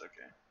died, but it's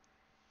okay.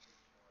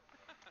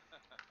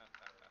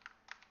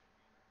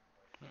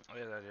 Oh,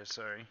 yeah, that is.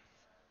 Sorry. Died,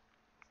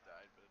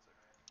 but it's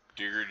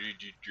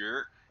okay.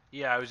 Jerk.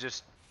 Yeah, I was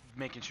just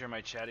making sure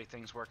my chatty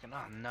thing's working.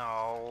 Oh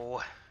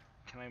no.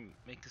 Can I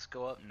make this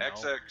go up? No.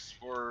 XX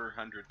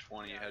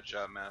 420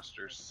 Headshot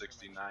Master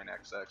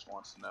 69XX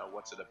wants to know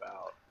what's it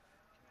about.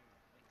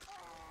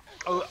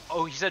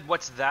 Oh, he said,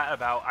 "What's that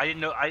about?" I didn't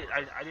know. I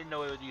didn't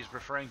know what he was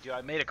referring to.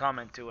 I made a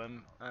comment to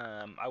him.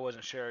 I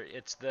wasn't sure.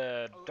 It's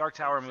the Dark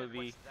Tower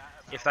movie,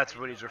 if that's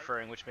what he's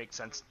referring, which makes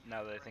sense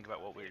now that I think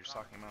about what we were just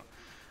talking about.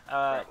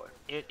 Probably.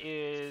 It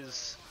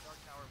is.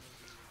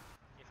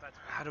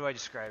 How do I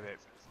describe it?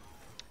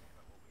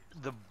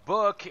 The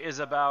book is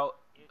about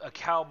a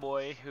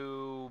cowboy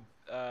who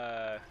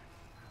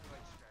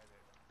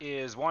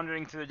is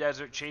wandering through the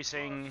desert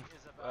chasing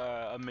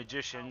a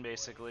magician,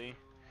 basically.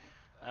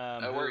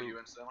 Where are you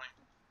instantly?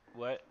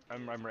 What?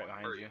 I'm right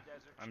behind Where are you.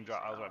 you?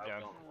 I'll drop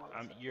down.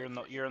 You're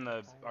in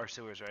the our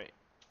sewers, right?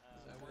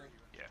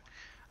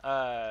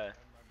 Yeah.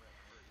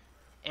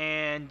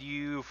 And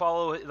you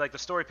follow, like, the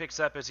story picks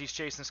up as he's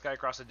chasing this guy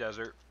across the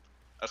desert.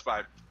 I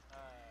spied.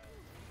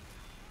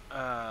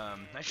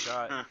 Nice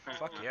shot.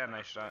 Fuck yeah,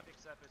 nice shot.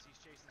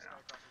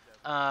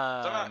 You're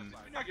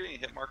not getting any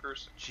hit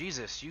markers.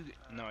 Jesus,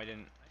 no, I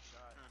didn't.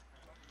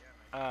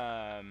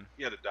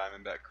 You had a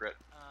Diamondback crit.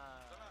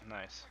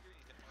 Nice.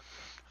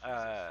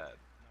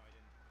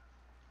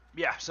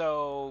 Yeah,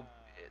 so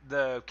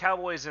the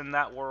cowboys in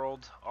that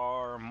world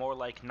are more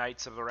like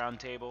Knights of the Round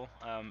Table.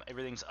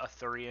 Everything's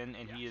Arthurian,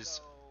 and he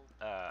is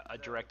a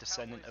direct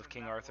descendant of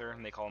King Arthur,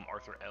 and they call him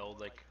Arthur Eld,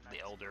 like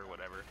the Elder,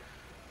 whatever.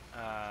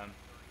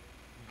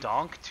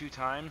 Donk 2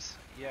 times?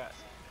 Yeah.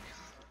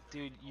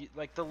 Dude,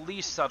 like the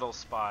least subtle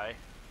spy.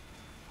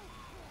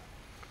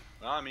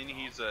 Well, I mean,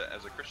 he's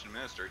as a Christian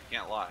minister, he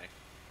can't lie.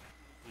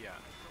 Yeah.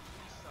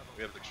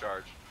 We have the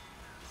charge.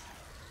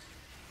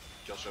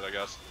 Kill shit, I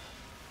guess.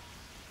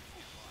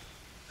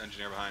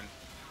 Engineer behind.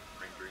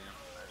 Ring 3, yeah.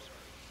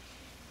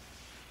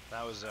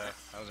 That was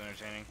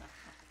entertaining.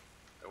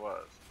 It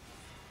was.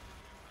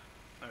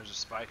 There's a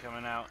spy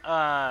coming out.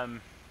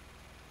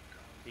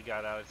 He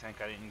got out. I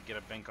think I didn't get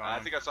a bink on him. I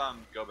think I saw him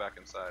go back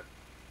inside.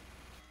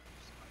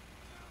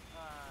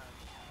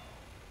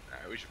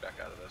 Alright, we should back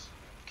out of this.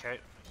 Okay.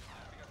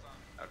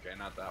 Okay,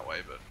 not that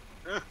way, but...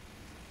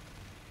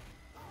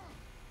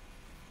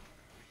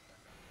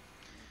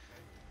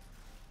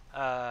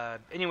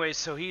 Anyways,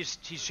 so he's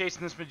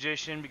chasing this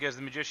magician because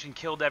the magician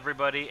killed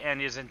everybody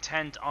and is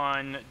intent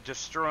on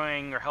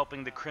destroying or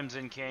helping the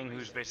Crimson King,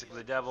 who's basically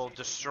the devil,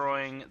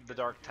 destroying the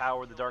Dark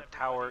Tower. The Dark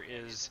Tower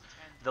is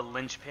the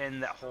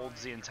linchpin that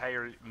holds the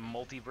entire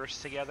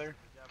multiverse together.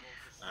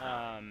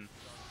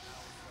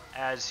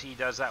 As he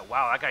does that,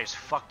 wow, that guy's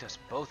fucked us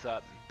both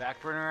up.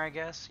 Backburner, I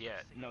guess?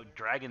 Yeah, no,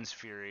 Dragon's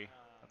Fury.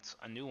 That's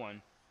a new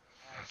one.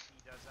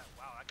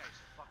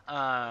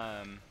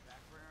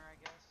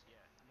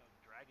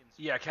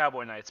 Yeah,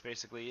 Cowboy Knights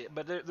basically.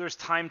 But there's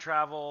time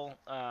travel.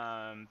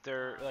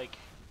 There like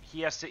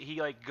he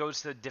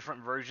goes to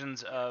different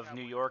versions of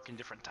New York in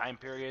different time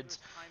periods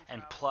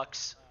and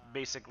plucks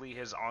basically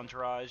his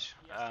entourage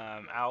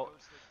out.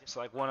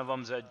 So like one of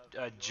them's a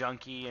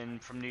junkie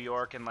from New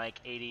York in like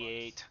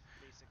 '88.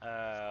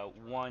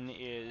 One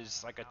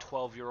is like a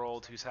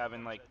 12-year-old who's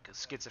having like a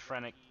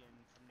schizophrenic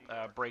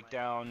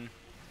breakdown.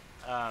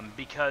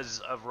 Because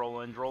of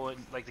Roland,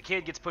 like the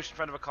kid gets pushed in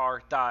front of a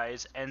car,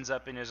 dies, ends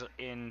up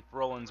in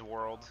Roland's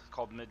world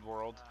called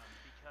Midworld.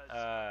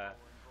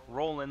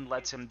 Roland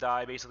lets him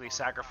die, basically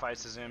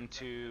sacrifices him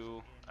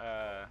to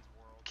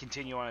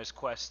continue on his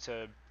quest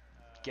to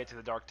get to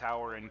the Dark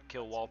Tower and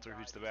kill Walter,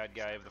 who's the bad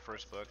guy of the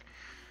first book.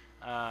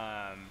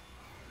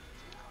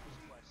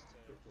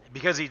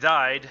 Because he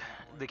died,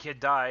 the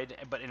kid died,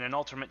 but in an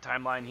alternate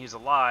timeline he's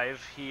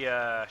alive. He's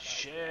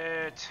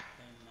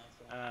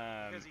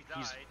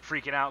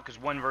freaking out because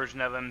one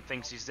version of him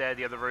thinks he's dead,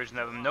 the other version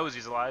of him knows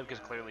he's alive because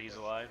clearly he's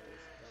alive.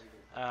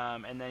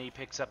 And then he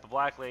picks up a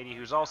black lady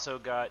who's also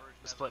got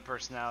split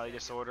personality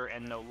disorder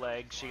and no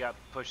legs. She got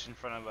pushed in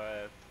front of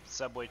a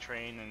subway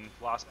train and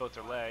lost both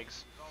her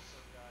legs.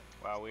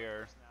 Wow, we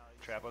are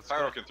trapped. Let's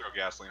Pyro go. can throw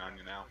gasoline on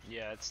you now.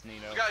 Yeah, it's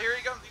Nino. Here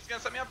he comes. He's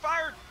gonna set me on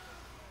fire.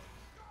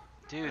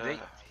 Dude,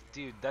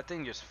 that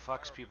thing just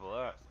fucks people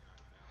up.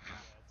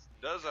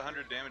 Does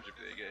 100 damage if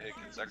they get hit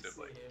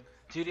consecutively.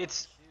 Dude,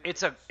 it's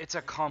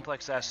a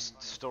complex ass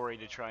story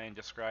to try and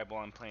describe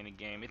while I'm playing a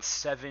game. It's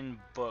 7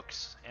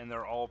 books and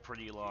they're all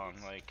pretty long.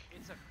 Like,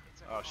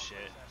 oh shit.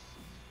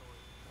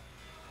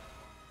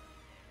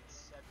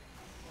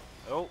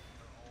 Oh,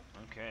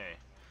 okay.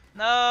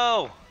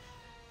 No.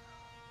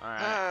 All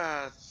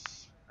right.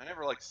 I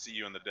never like to see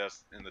you in the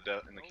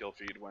kill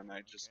feed when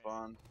I just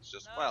spawn. It's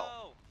just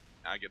well,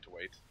 I get to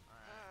wait.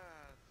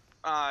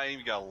 I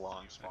even got a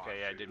long spawn.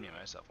 Okay, yeah, I did mute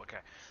myself. Okay.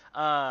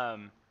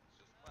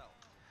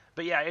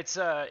 But yeah, it's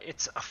a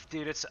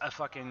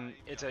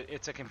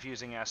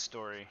confusing ass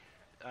story.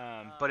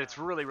 But it's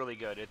really, really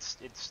good.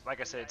 It's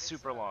like I said, it's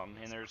super long,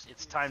 and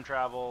it's time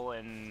travel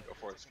and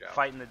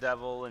fighting the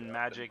devil and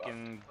magic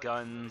and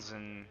guns,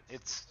 and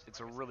it's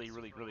a really,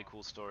 really, really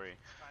cool story.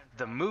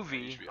 The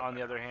movie, on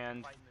the other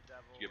hand,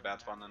 did you get bad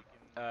spawn then?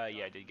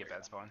 Yeah, I did get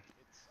bad spawn.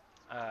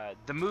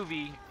 The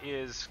movie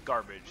is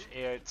garbage.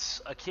 It's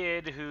a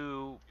kid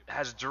who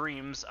has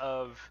dreams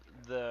of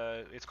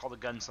it's called the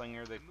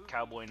Gunslinger, the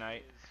Cowboy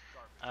Knight.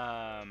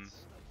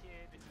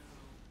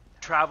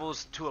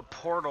 Travels to a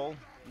portal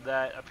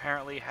that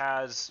apparently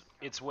has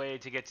its way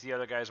to get to the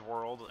other guy's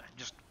world.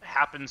 Just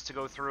happens to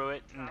go through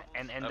it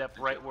and end up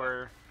right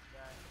where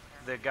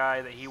the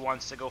guy that he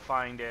wants to go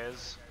find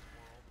is.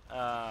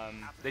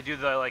 They do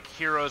the like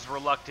hero's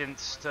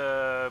reluctance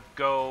to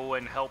go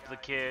and help the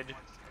kid.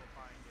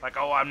 Like,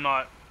 oh, I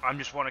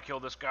just want to kill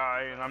this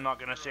guy, and I'm not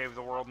going to save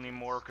the world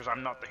anymore because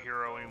I'm not the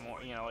hero anymore.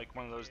 You know, like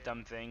one of those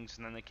dumb things.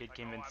 And then the kid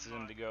convinces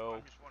him to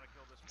go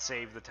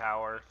save the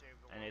tower,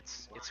 and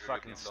it's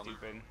fucking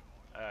stupid.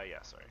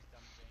 Yeah, sorry.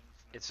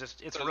 It's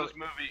just, it's so really...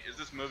 Is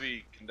this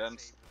movie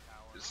condensed?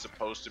 Is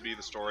supposed to be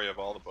the story of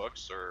all the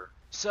books, or?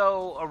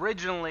 So,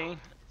 originally,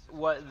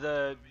 what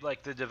the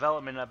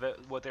development of it,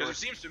 what they were... Because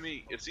it seems to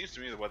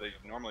me that what they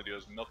normally do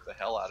is milk the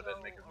hell out of it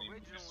and make as many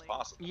movies as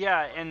possible.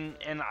 Yeah, and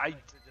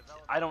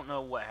I don't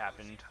know what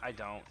happened. I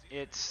don't.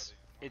 It's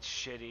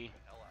shitty.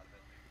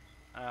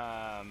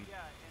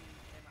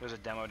 There's a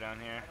demo down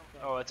here.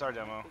 Oh, it's our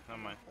demo.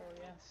 Never mind. Oh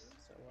yes.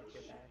 So what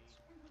you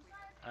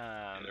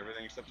back? And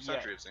everything except for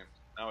Sentry, it seems.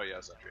 Oh yeah,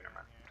 Sentry. Never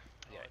mind.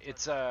 Yeah,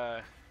 it's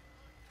I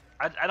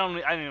don't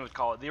even know what to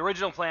call it. The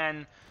original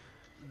plan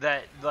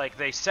that like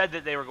they said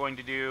that they were going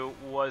to do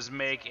was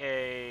make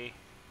a.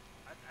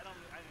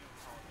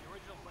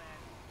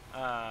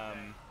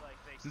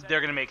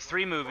 They're gonna make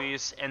 3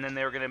 movies, and then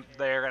they're gonna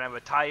have a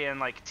tie-in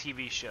like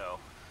TV show.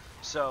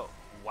 So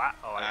wow,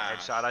 oh, I got a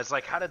headshot. I was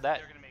like, how did that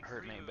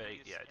hurt me? But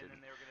yeah, it didn't.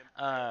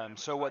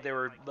 So what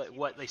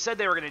they said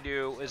they were gonna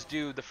do is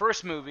do the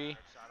first movie,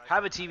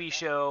 have a TV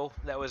show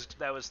that was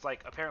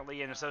like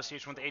apparently in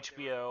association with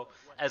HBO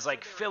as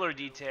like filler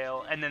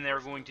detail, and then they were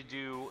going to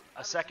do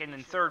a second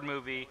and third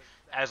movie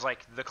as like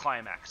the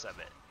climax of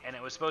it. And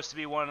it was supposed to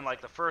be one of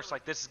like the first,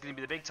 like this is going to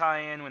be the big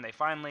tie-in when they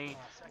finally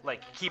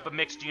like keep a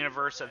mixed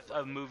universe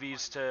of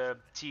movies to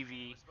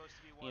TV.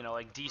 You know,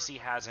 like DC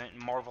hasn't,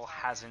 Marvel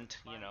hasn't.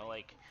 You know,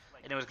 like,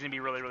 and it was going to be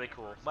really really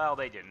cool. Well,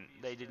 they didn't.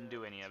 They didn't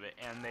do any of it,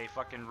 and they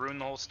fucking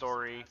ruined the whole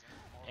story.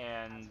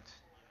 And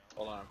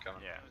Hold on, I'm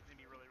coming. yeah.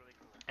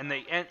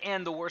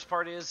 And the worst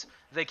part is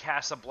they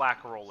cast a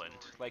black Roland.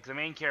 Like the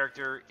main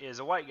character is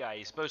a white guy.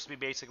 He's supposed to be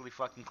basically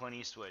fucking Clint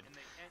Eastwood.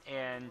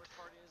 And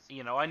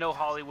you know, I know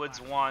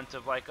Hollywood's want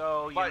of like,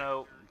 oh, you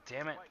know,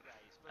 damn it,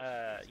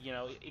 you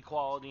know,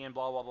 equality and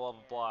blah blah blah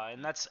blah blah.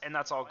 And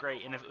that's all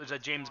great. And if it was a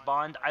James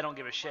Bond, I don't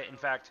give a shit. In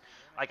fact,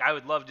 like I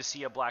would love to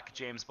see a black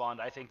James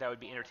Bond. I think that would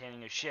be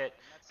entertaining as shit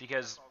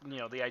because you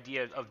know the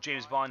idea of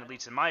James Bond, at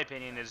least in my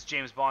opinion, is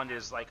James Bond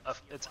is like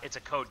it's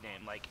a code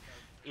name. Like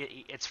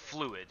it's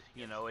fluid,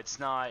 you know. It's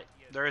not.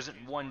 There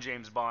isn't one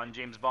James Bond.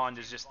 James Bond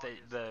is just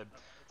the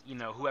you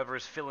know, whoever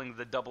is filling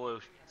the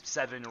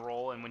 007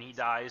 role, and when he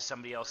dies,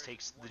 somebody else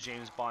takes the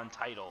James Bond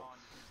title,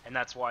 and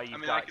that's why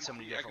you've got so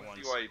many different ones.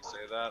 I can see why you'd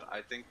say that.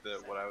 I think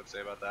that what I would say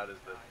about that is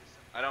that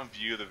I don't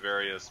view the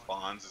various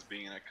Bonds as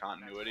being in a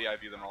continuity. I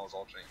view them all as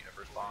alternate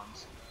universe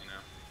Bonds, you know,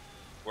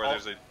 where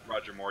there's a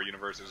Roger Moore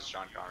universe, there's a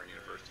Sean Connery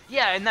universe.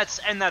 Yeah, and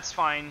that's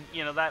fine.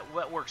 You know, that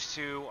works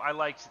too. I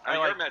mean,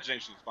 your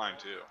imagination's fine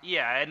too.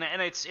 Yeah,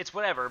 and it's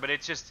whatever, but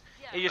it just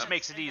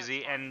makes it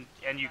easy, and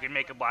you can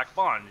make a black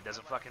Bond. It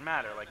doesn't fucking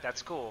matter. Like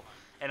that's cool.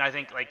 And I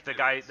think like the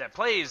guy that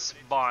plays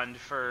Bond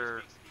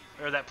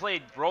that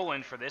played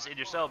Roland for this,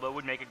 Idris Elba,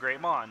 would make a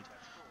great Bond.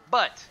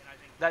 But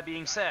that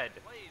being said,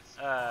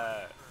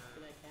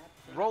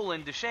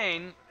 Roland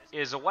Deschain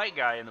is a white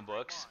guy in the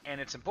books, and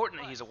it's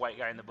important that he's a white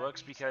guy in the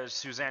books because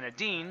Susanna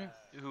Dean,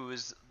 who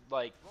is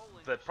like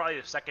probably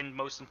the second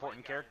most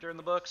important character in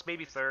the books,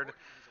 maybe third,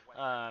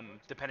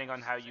 depending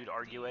on how you'd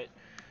argue it,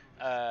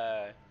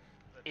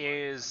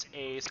 is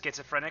a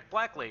schizophrenic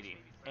black lady.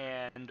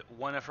 And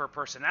one of her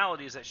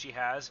personalities that she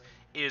has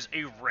is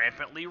a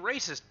rampantly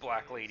racist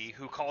black lady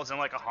who calls him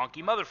like a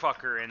honky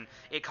motherfucker, and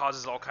it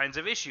causes all kinds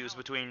of issues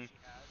between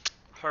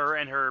her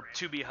and her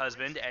to-be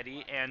husband,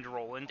 Eddie, and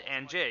Roland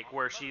and Jake,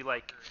 where she,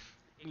 like,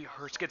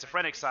 her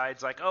schizophrenic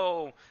side's like,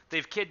 oh,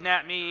 they've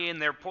kidnapped me and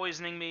they're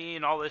poisoning me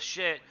and all this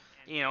shit.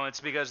 You know,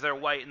 it's because they're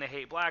white and they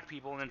hate black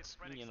people, and it's,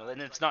 you know,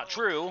 and it's not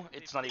true.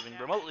 It's not even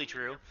remotely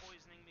true.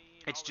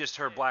 It's just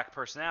her black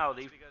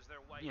personality,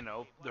 you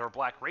know, her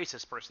black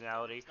racist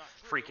personality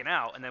freaking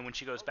out. And then when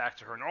she goes back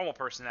to her normal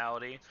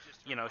personality,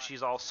 you know,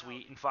 she's all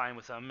sweet and fine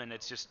with them, and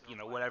it's just, you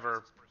know,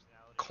 whatever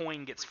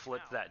coin gets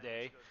flipped that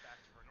day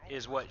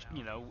is what,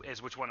 you know,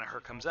 is which one of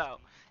her comes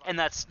out. And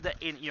that's the,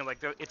 you know, like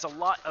it's a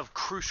lot of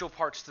crucial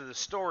parts to the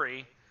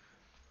story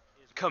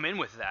come in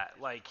with that.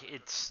 Like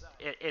it's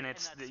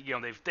you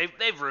know,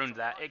 they've ruined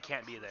that. It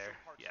can't be there.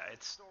 Yeah,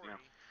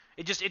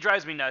 it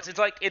drives me nuts. It's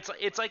like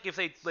if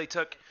they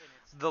took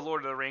the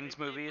Lord of the Rings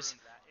movies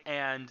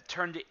and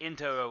turned it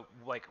into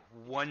like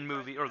one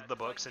movie, or the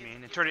books, I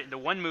mean, and turned it into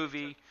one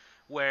movie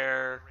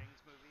where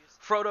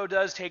Frodo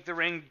does take the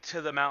ring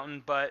to the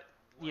mountain, but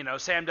you know,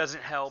 Sam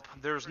doesn't help.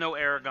 There's no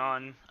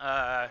Aragorn.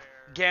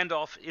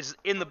 Gandalf is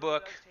in the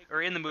book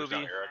or in the movie.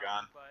 There's no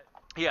Aragorn.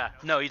 Yeah,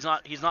 no, he's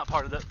not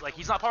part of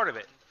he's not part of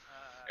it.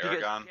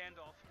 Aragorn. Gandalf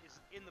is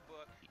in the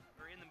book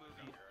or in the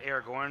movie.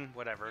 Aragorn,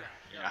 whatever.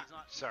 Yeah.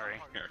 Sorry.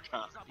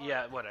 Aragorn.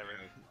 Yeah, whatever.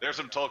 There's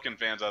some Tolkien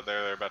fans out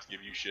there that are about to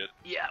give you shit.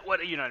 Yeah,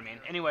 you know what I mean.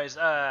 Anyways,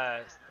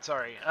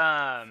 sorry.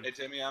 Hey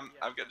Timmy,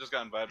 just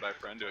got invited by a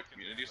friend to a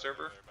community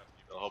server.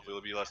 So hopefully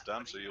it'll be less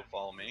dumb, so you'll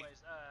follow me.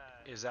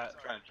 Is that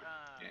I'm trying to join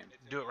the game.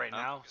 do it right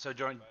now? So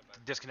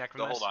disconnect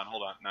from So this.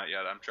 hold on, not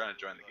yet. I'm trying to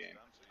join the game.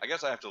 I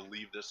guess I have to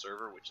leave this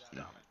server, which is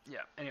dumb. Yeah.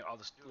 Anyway, I'll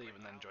just leave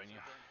and then join you.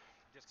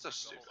 So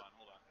stupid.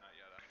 Hold on, not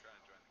yet. I'm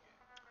trying to join the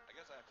game. I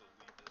guess I have to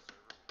leave this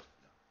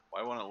server.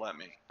 Why won't it let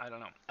me? I don't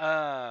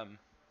know.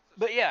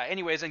 But yeah.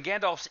 Anyways, and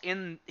Gandalf's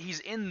he's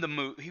in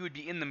the he would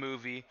be in the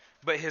movie,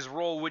 but his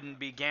role wouldn't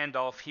be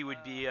Gandalf. He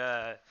would be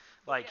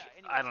like,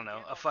 I don't know,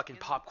 a fucking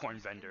popcorn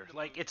vendor.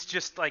 Like it's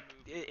just like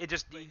it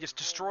just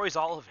destroys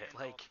all of it.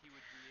 Like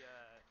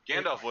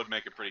Gandalf would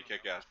make a pretty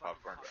kick-ass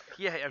popcorn vendor.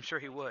 yeah, I'm sure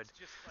he would,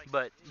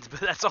 but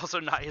that's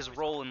also not his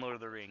role in Lord of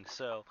the Rings.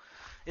 So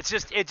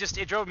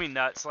it drove me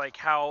nuts, like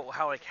how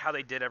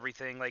they did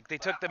everything. Like they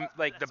took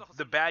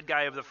the bad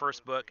guy of the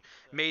first book,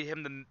 made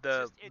him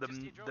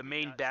the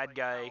main bad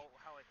guy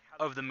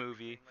of the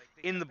movie.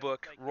 In the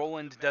book,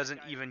 Roland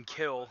doesn't even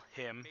kill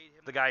him.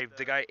 The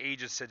guy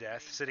ages to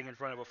death sitting in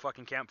front of a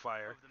fucking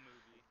campfire.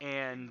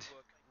 And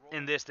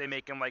in this, they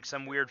make him like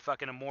some weird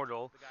fucking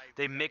immortal.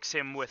 They mix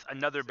him with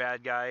another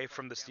bad guy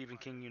from the Stephen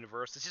King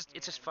universe.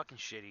 It's just fucking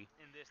shitty.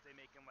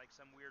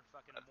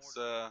 That's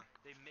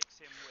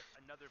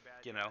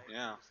You know.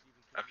 yeah.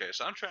 Okay,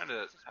 so I'm trying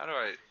to.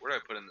 Where do I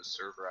put in the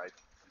server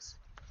IDs?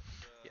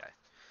 Yeah.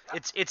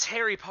 It's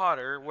Harry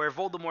Potter, where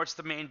Voldemort's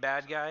the main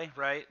bad guy,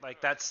 right?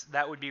 Like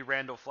that would be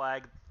Randall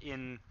Flagg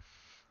in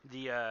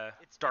the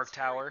Dark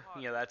Tower.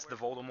 That's the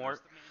Voldemort.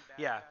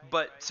 Yeah,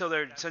 but so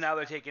now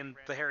they're taking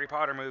the Harry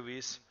Potter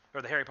movies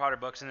or the Harry Potter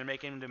books and they're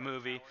making them into a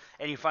movie,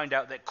 and you find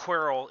out that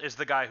Quirrell is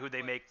the guy who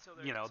they make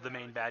the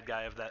main bad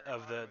guy of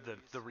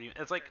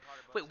It's like,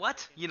 wait,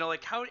 what?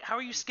 Like how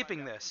are you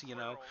skipping this?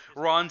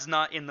 Ron's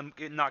not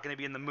not going to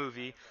be in the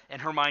movie,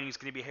 and Hermione's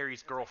going to be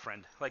Harry's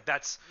girlfriend. Like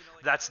that's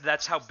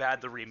how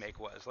bad the remake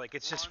was. Like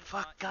it's just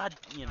fuck God.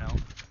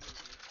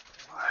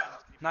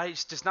 Not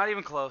just not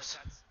even close.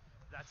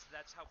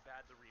 That's how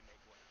bad the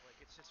remake was. Like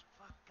it's just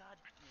fuck God.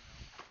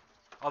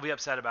 I'll be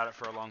upset about it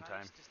for a long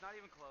time. Just not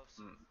even close.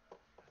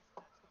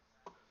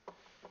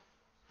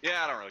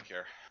 Yeah, I don't really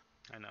care.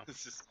 I know.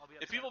 It's just,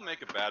 if people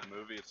make a bad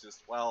movie, it's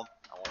just, well,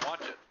 I won't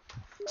watch it.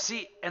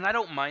 See, and I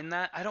don't mind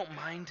that. I don't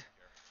mind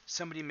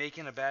somebody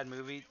making a bad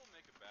movie.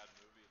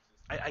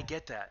 I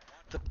get that.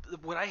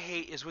 What I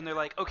hate is when they're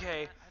like,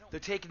 okay, they're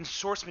taking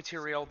source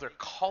material, they're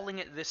calling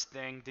it this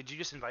thing. Did you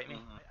just invite me?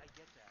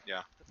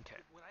 Yeah.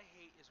 Okay. What I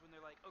hate is when they're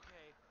like,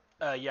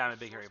 okay. Yeah, I'm a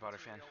big Harry Potter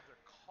fan.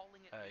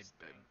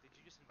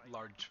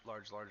 Large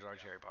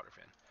Harry Potter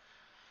fan.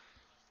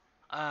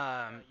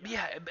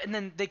 Yeah, and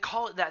then they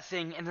call it that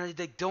thing, and then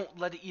they don't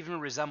let it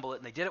even resemble it.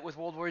 And they did it with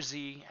World War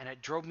Z, and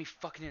it drove me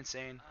fucking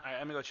insane.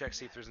 I'm gonna go check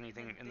see if there's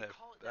anything in the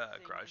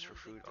garage for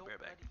food. I'll be right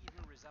back.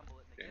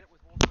 Okay.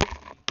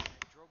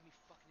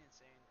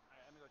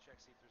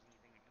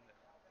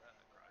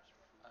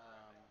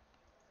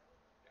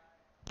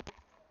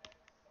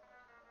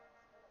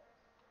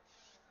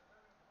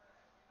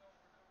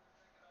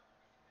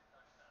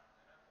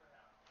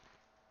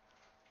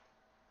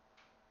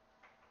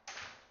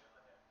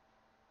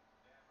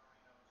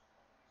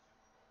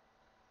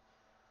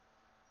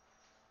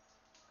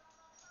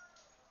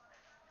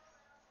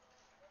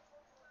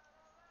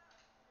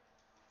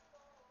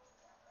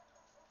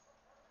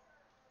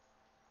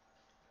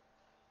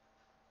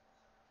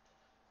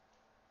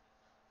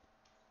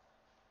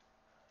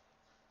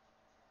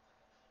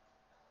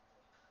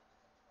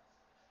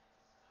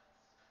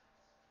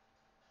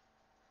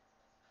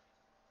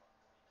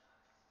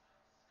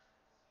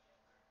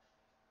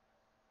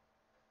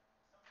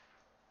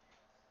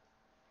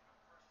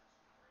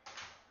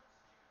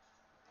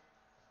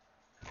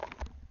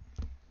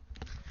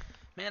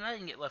 Man, I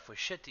didn't get left with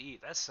shit to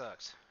eat. That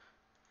sucks.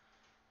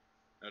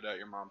 No doubt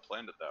your mom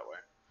planned it that way.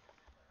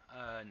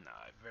 No,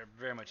 I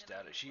very much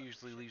doubt it. She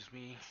usually leaves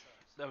me.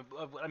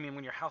 I mean,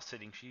 when you're house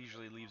sitting, she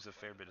usually leaves a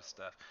fair bit of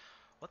stuff.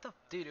 What the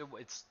dude?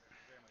 It's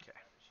okay.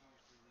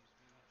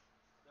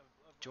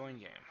 Join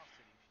game.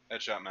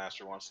 Headshot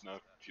Master wants to know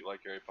if you like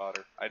Harry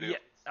Potter. I do.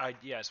 Yeah,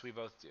 yes, we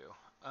both do.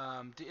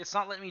 It's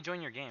not letting me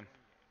join your game.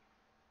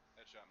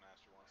 Headshot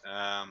Master wants to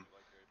know if you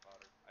like Harry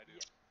Potter. I do.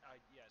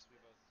 Yes,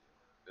 we both do.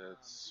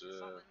 It's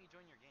It's not letting me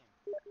join your game.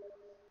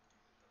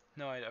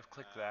 No, I've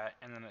clicked that,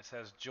 and then it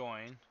says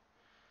join.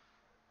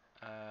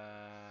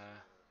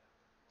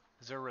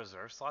 Is there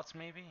reserve slots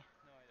maybe?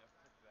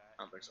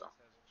 I don't think so.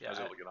 Yeah, I was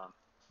able to get on.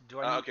 Do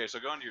I need? Okay, so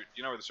go into your.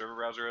 You know where the server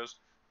browser is?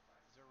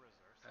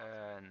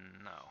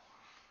 No.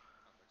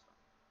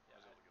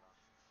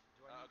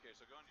 Okay,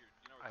 so go into your.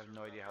 You know I have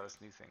no idea how this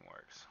new thing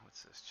works.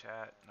 What's this?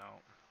 Chat?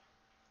 No.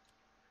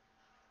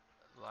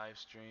 Live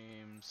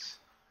streams.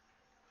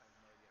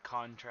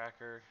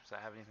 Contractor. Does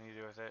that have anything to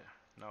do with it?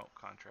 No.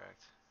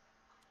 Contract.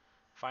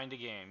 Find a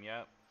game.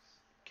 Yep.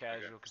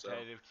 Casual, Okay, so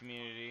competitive,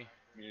 community.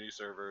 community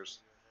servers.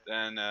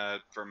 Then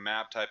for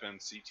map, type in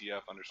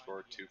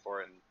CTF_2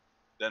 for it, and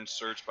then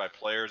search by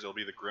players. It'll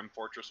be the Grim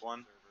Fortress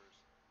one.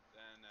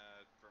 Then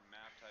for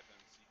map, type in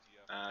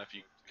CTF. If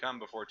you come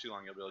before too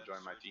long, you'll be able to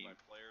join my team.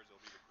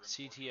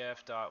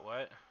 CTF dot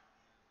what?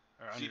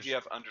 Or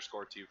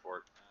CTF_2 for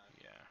it.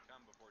 Yeah.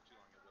 Come before too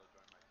long, you'll be able to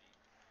join my team.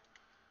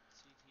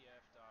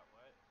 CTF dot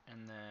what?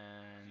 And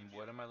then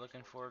what am I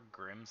looking for?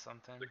 Grim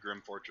something? The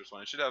Grim Fortress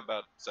one. It should have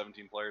about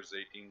 17 players,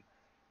 18.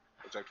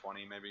 Looks like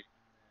 20 maybe.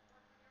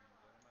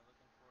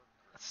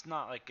 It's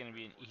not like gonna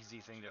be an easy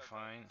thing to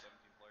find.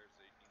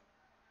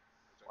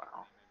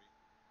 Wow.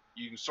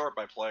 You can sort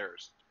by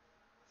players.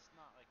 It's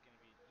not like gonna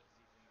be an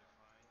easy thing to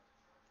find.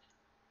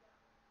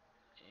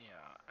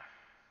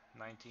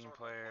 Yeah. 19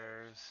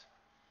 players.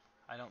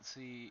 I don't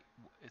see.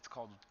 It's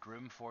called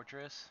Grim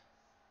Fortress.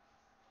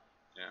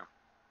 Yeah.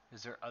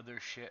 Is there other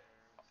shit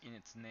in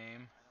its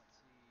name?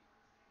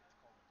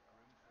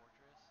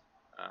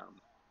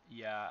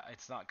 Yeah,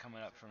 it's not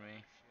coming up for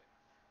me.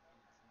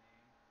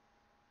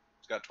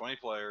 It's got 20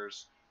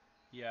 players.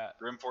 Yeah.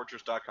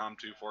 Grimfortress.com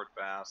 2 for it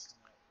fast.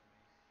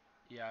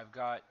 Yeah, I've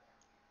got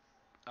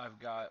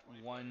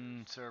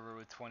one server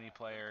with 20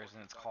 players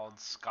and it's called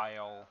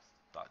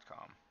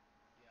Skyle.com.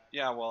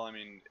 Yeah, well, I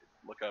mean,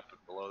 look up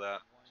below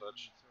that,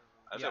 such.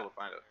 I was able to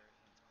find it.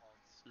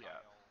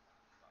 Yeah.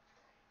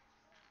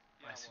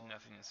 I see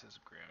nothing that says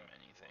Grim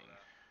anything,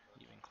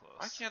 even close.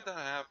 Why can't that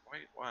have?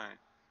 Wait, why?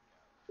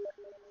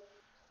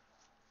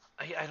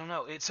 I don't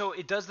know. So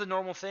it does the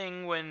normal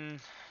thing when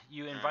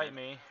you invite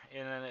me,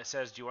 and then it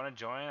says, "Do you want to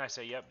join?" I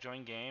say, "Yep,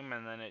 join game,"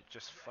 and then it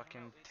just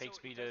fucking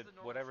takes me to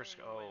whatever.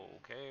 Oh,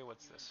 okay.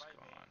 What's this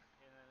going on?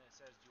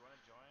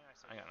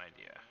 I got an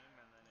idea.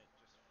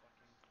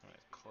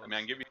 close. I mean, I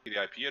can give you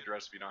the IP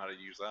address if you know how to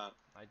use that.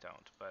 I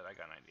don't, but I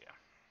got an idea.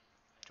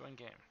 Join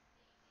game.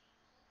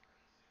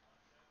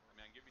 I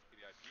mean, I can give you the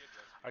IP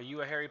address. Are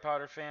you a Harry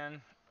Potter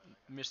fan,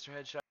 Mr.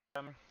 Headshot?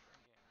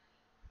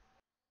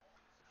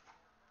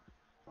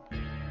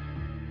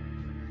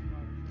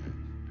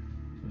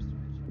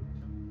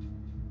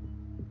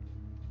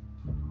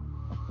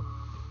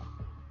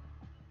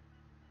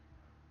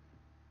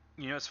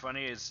 You know what's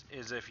funny is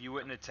if you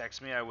wouldn't have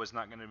texted me, I was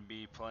not going to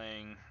be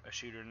playing a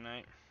shooter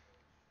tonight.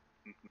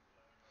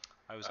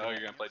 I was. Oh,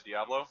 you're gonna play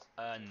Diablo?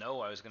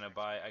 No, I was gonna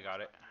buy. I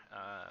got it.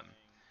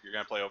 You're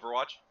gonna play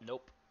Overwatch?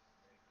 Nope.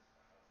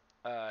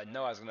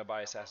 No, I was gonna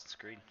buy Assassin's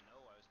Creed.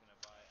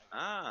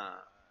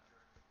 Ah.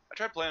 I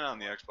tried playing it on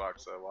the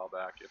Xbox a while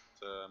back. It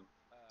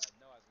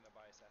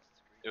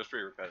was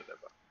pretty repetitive.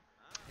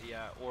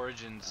 Yeah,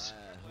 Origins.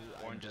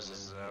 Oranges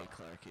is out.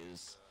 Clark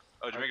is.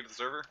 Oh, did you make it to the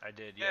server? I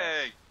did. Yeah.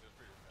 Yay!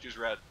 Choose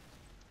red.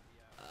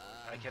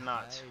 I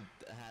cannot.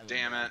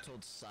 Damn it. I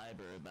told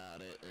Cyber about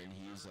it, and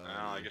he's. Oh,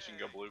 I guess you can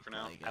go blue for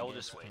now. Like, I will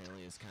guess just wait.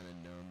 Apparently, it's kind of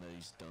known that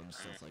he's done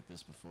stuff like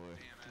this before.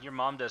 Your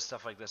mom does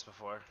stuff like this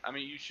before. I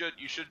mean, you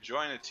should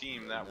join a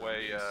team. That No,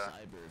 way, me and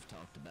Cyber have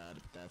talked about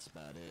it, but that's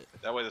about it.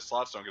 that way the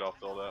slots don't get all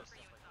filled up.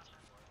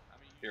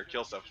 Here,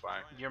 kill stuff's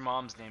fine. Your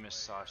mom's name is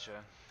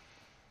Sasha.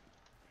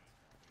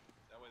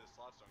 That way the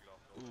slots don't get all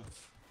filled up.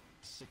 Oof.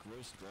 Sick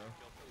roast, bro.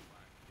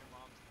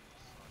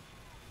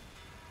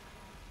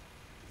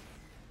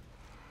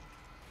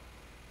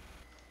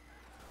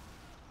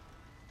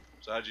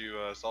 So how'd you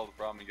solve the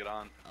problem and get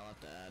on? I'll have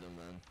to add him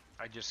then.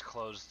 I just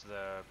closed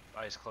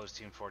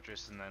Team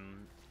Fortress and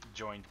then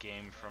joined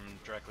game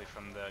directly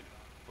from the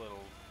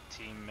little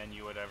team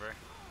menu, whatever.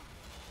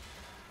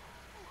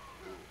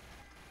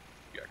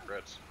 You got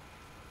crits.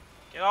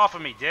 Get off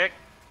of me, dick!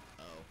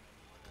 Oh.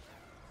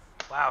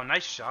 Wow,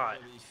 nice shot.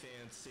 Really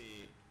fancy.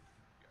 You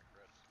got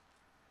crits.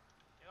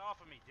 Get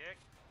off of me, dick.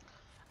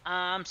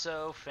 I'm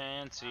so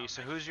fancy.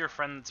 So who's your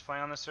friend that's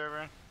playing on the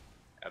server?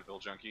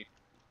 Advil Junkie.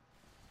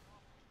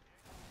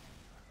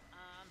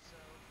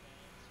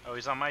 Oh,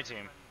 he's on my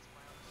team.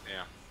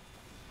 Yeah.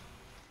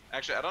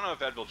 Actually, I don't know if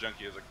Advil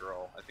Junkie is a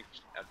girl. I think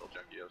Advil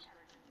Junkie is.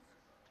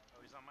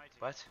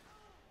 What?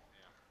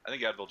 I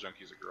think Advil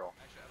Junkie is a girl.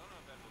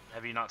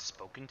 Have you not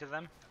spoken to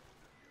them?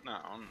 No,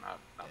 not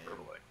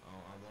verbally. Oh,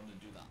 I want to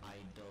do the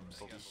iDubbbz.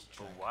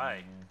 But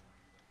why?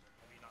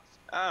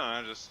 I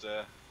don't know, just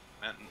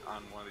met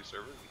on one of these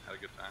servers and had a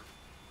good time.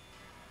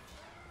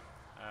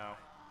 Oh.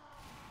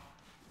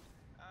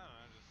 I don't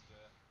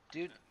know,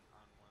 Dude,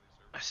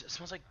 it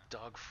smells like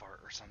dog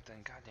fart or something.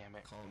 God damn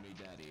it. Call me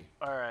daddy.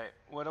 Alright,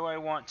 what do I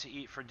want to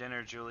eat for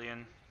dinner,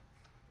 Julian?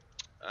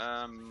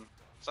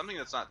 Something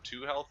that's not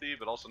too healthy,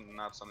 but also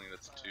not something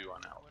that's too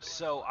unhealthy.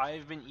 So,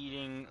 I've been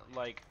eating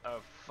like a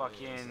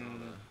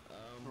fucking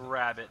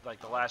rabbit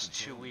like the last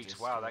 2 weeks.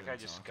 Wow, that guy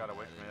just got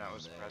away from me. That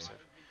was impressive.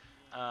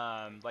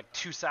 Like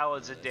 2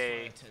 salads a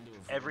day,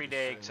 every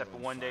day except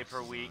 1 day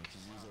per week.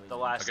 The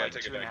last Okay, like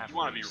take it 2.5 back. weeks. You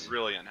want to be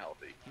really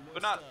unhealthy,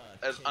 but not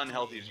as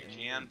unhealthy as you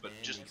can, but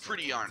just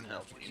pretty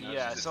unhealthy. You know?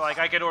 Yeah, Just- so like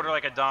I could order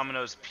like a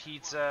Domino's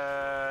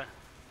pizza.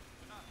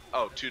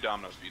 Oh, 2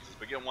 Domino's pizzas,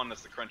 but get one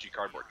that's the crunchy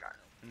cardboard kind.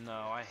 No,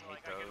 I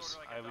hate those.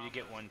 I would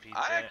get one pizza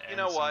You and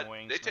know some what?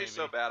 wings, They taste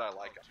so maybe. bad, I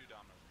like them.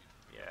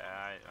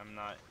 Yeah, I'm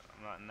not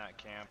in that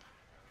camp.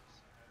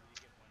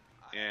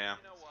 Yeah.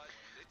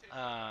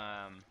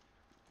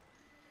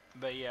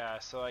 But yeah,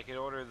 so I could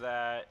order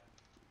that,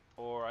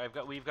 or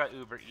we've got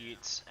Uber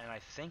Eats, and I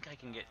think I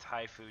can get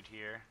Thai food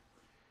here.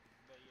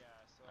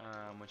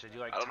 Which I do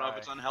like. I don't Thai. know if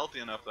it's unhealthy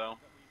enough though.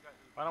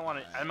 I don't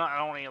want to. I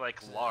don't want to eat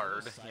like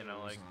lard, you know,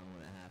 like.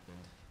 When it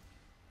happened.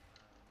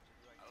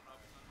 I don't know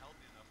if it's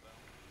unhealthy enough though.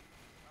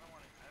 I don't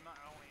want to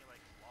eat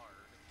like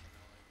lard.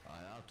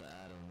 I'll have to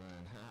add him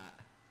then.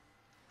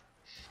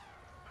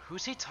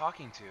 Who's he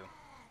talking to?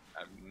 I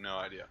have no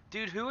idea.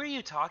 Dude, who are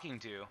you talking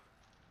to?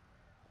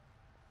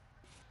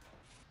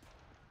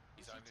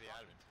 He's talking to the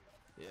admin.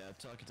 Yeah, I'm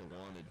talking to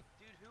Wanted.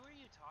 Dude, who are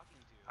you talking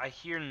to? I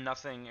hear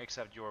nothing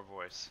except your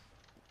voice.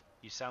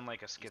 You sound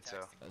like a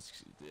schizo.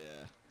 That's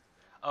yeah.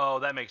 Oh,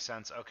 that makes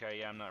sense. Okay,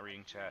 yeah, I'm not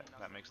reading chat.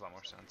 That makes a lot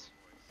more sense.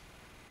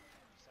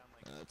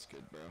 That's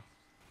good, bro.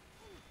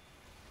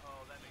 Oh,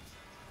 that makes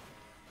sense.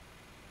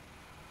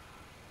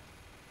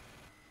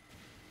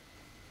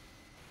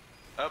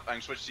 Oh, I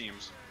can switch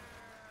teams.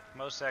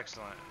 Most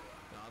excellent.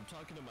 No, I'm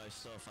talking to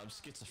myself. I'm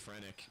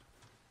schizophrenic.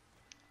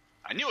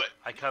 I knew it.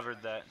 I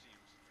covered that.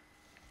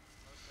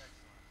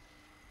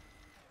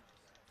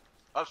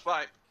 Up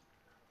spy.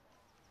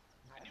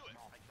 I knew it.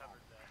 I covered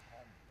that.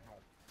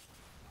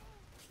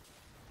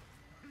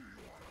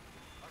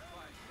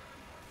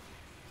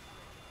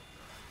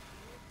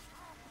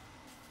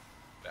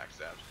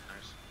 Backstab.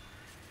 Nice.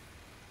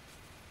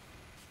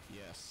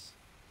 Yes.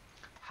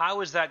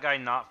 How is that guy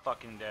not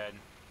fucking dead?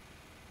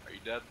 Are you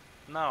dead?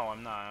 No,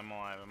 I'm not. I'm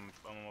alive. I'm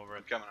over I'm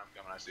it. coming.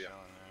 I see ya.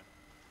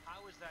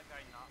 How is that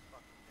guy not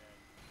fucking dead?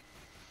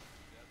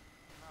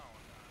 No,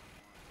 I'm not.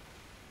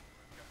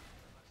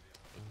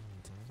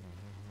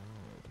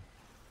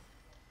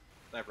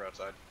 Sniper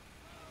outside.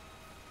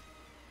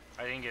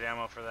 I didn't get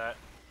ammo for that.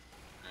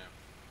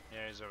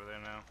 Yeah, he's over there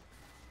now.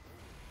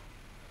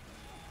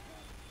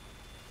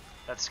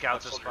 That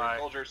scout's a Soldier, spy.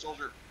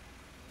 Soldier.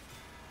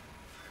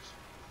 Nice.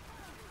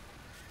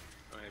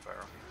 Oh, hey,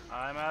 Pyro.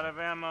 I'm out of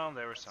ammo.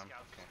 There was some.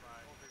 Okay.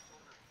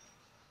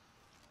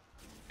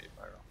 Hey,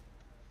 Pyro.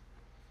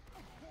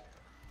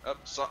 Up,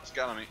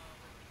 scout on me.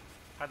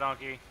 Hi,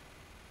 donkey.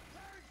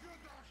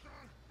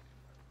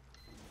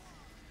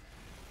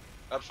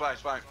 Up, spy.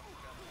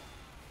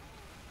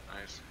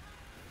 Nice.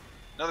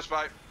 Another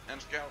spy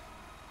and scout.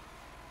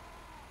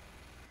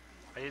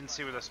 I didn't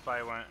see where the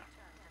spy went.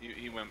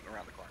 He went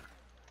around the corner.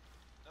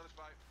 Another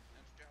spy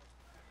and scout.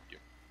 You.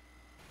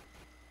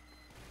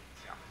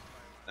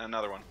 Yeah.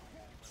 Another one.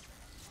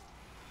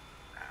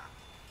 Ah,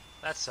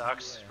 That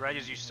sucks. Right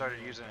as you started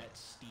using it.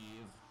 Steve.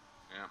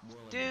 yeah.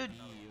 More like Dude.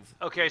 Eve.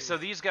 Okay, so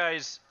these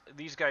guys,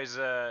 this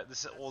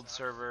is old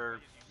server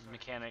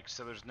mechanics,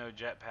 so there's no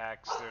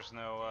jetpacks, there's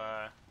no,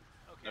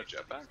 No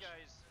jetpacks?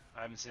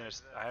 I haven't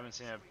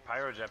seen a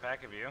pyro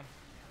jetpack, have you?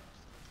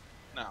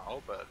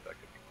 No, but that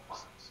could be cool.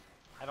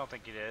 I don't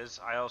think it is.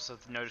 I also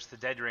noticed the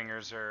dead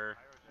ringers are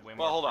way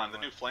more. Well, hold on. The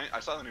prevalent. new flame. I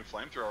saw the new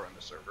flamethrower in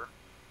the server.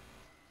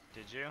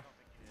 Did you?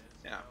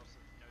 Yeah.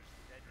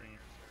 Mm.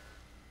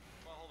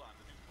 Well, hold on.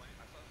 The new flame.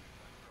 I saw the new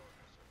flamethrower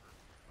in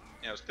the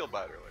server. Yeah, it was killed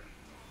by it earlier.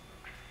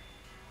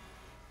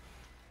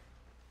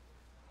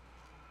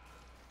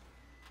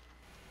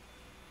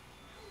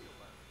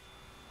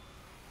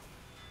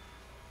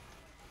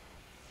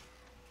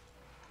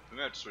 We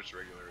might have to switch to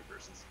regular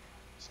versus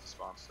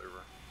spawn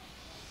server.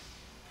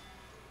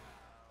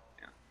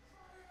 Yeah.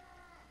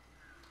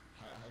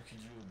 How could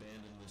you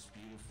abandon this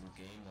beautiful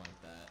game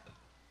like that?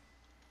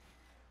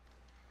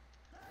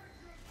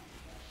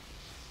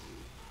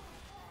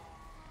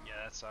 Yeah,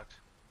 that sucked.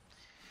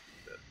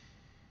 But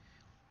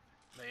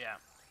But yeah.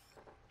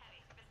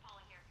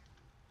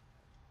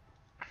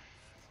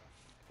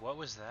 What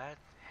was that?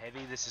 Heavy,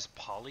 this is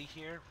Polly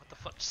here? What the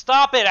fuck?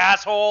 Stop it,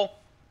 asshole!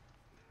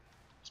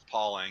 it's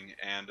palling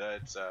and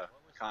it's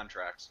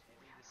contracts.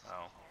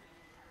 Oh.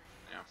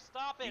 Yeah.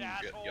 Stop You it, can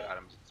asshole! get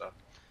items and stuff.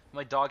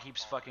 My dog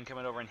keeps fucking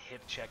coming over and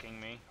hip checking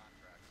me.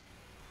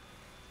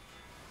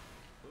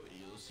 Oh,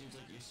 it seems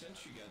like your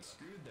sentry got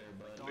screwed there,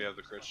 bud. We have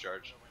the crit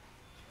charge.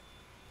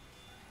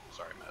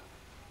 Sorry, Matt.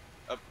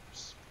 Up,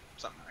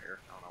 something out here.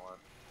 I don't know what.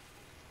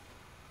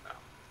 No.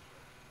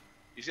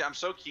 You see, I'm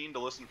so keen to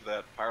listen for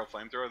that pyro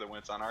flamethrower that when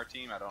it's on our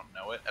team, I don't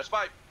know it. A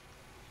spy.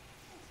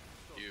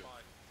 You.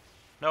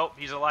 Nope,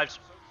 he's alive.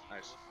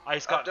 Nice. I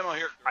just Up, got demo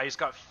here. I just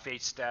got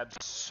face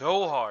stabbed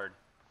so hard.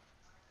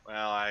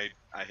 Well, I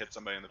hit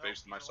somebody in the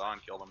face with my saw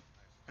and killed him.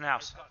 In the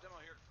house.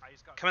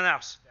 Come in the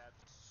house.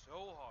 So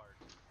hard.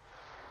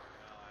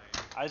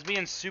 I was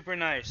being super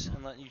nice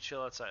and letting you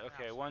chill outside.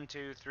 Okay, 1,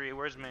 2, 3.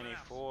 Where's Minnie?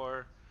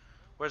 4.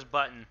 Where's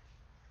Button?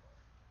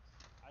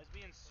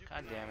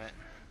 God damn it.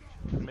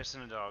 I'm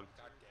missing a dog.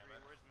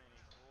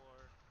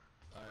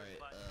 Alright,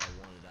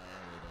 wanted out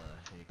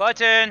of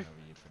Button! however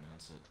you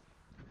pronounce it.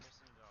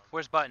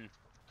 Where's Button?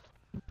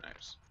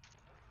 Nice.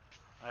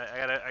 I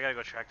gotta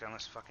go track down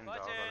this fucking dog.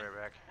 I'll be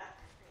right back.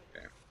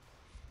 Okay.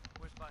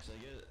 Where's Button? So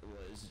I guess,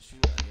 what, is it true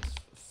that I guess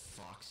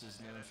Fox is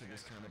known for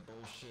this kind of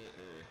bullshit,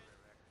 or?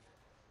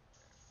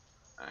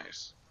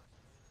 Nice.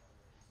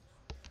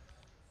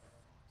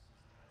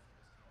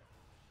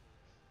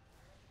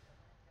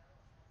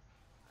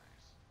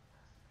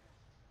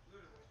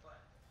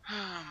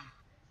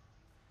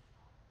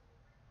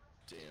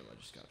 Damn, I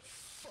just got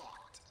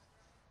fucked.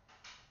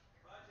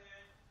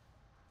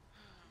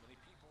 Many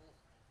people.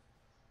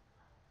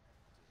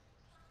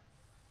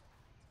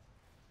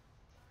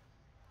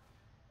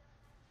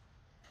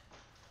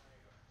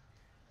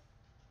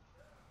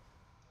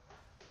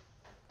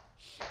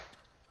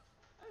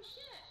 Oh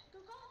shit,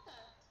 Golgotha.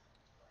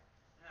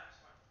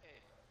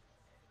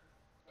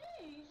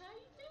 Hey, how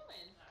you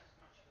doing?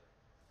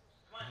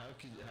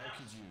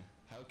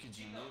 How could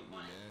you mute me,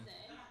 man?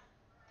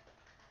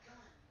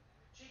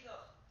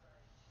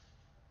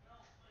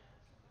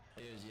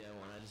 Yeah,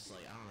 when I just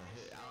like, I don't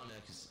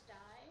know, cause Die?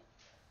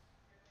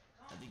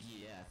 I think,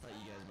 I thought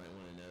you guys might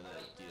want to know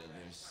that,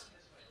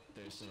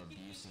 there's some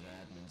abusive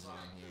admins on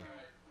here.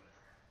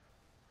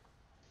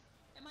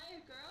 Am I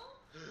a girl?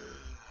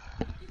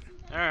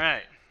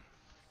 Alright.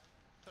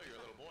 Oh, you're a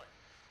little boy.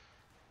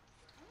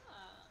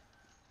 Ah.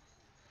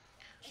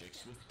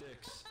 Chicks with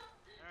dicks.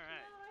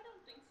 Alright. No, I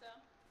don't think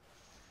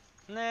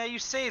so. Nah, you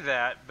say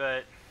that,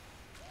 but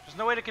there's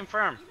no way to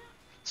confirm.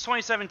 It's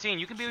 2017.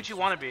 You can be what you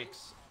want to be.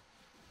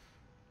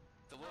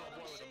 The little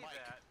boy with a mic.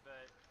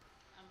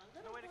 I'm a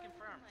little No way to boy with a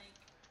confirm. mic.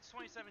 It's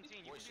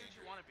 2017. You can be what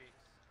you want to be.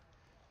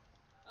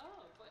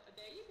 Oh, but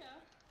there you go.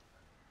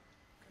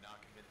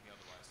 Cannot convince me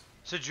otherwise.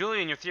 So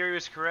Julian, your theory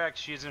was correct.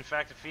 She is in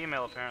fact a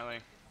female, apparently,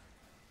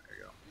 There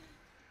you go.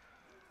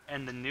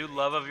 and the new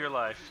love of your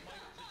life.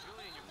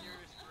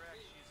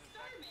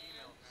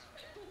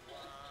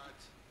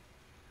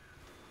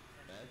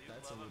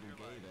 That's a little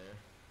gay there.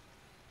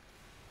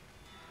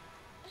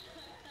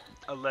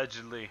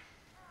 Allegedly.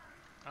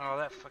 Oh,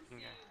 that fucking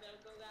guy. Though,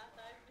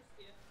 Golgotha, I missed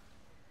you.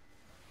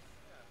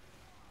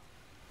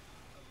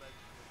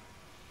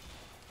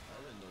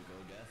 I didn't know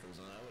Rifles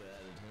on. I would have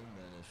added him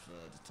then if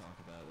to talk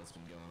about what's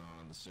been going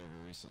on the server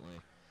recently.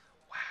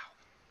 Wow.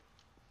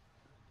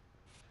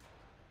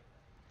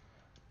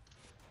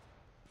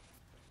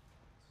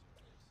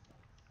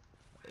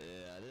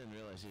 Yeah, I didn't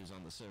realize he was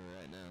on the server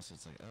right now, so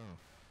it's like, oh.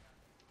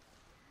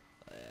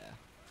 Yeah.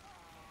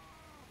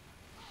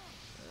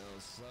 Well,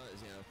 so,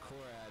 you know, core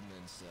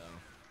admin, so.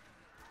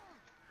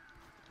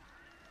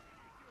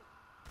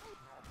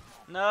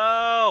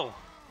 No!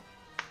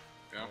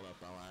 Yeah. Hold up,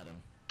 I'll add him.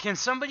 Can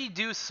somebody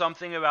do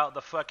something about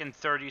the fucking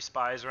 30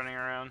 spies running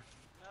around?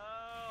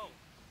 No!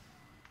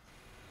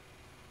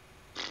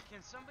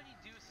 Can somebody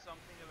do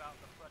something about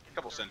the fucking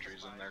Couple 30 sentries in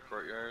spies their running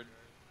courtyard. around?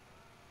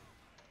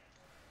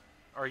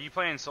 Are you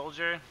playing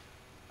soldier?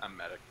 I'm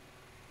medic.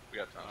 We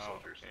got a ton of Oh,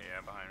 soldiers. okay,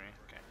 yeah, behind me.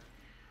 Okay.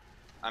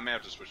 I may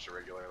have to switch to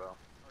regular though.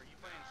 Are you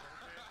playing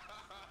soldier?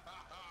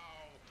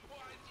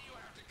 Why do you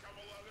have to come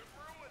along and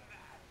ruin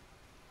that?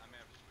 I may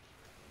have to switch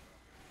to regular though.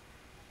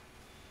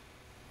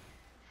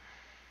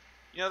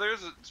 You know,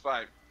 there's a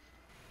spy.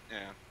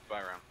 Yeah,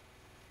 spy around.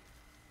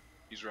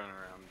 He's running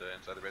around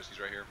inside the base. He's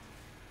right here.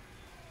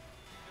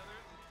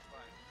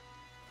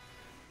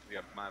 Yeah,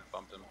 I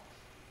bumped him.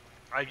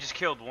 I just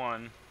killed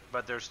one,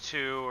 but there's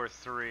 2 or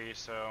 3,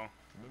 so.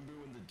 Remember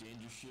when the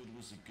danger shield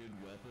was a good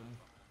weapon?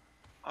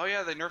 Oh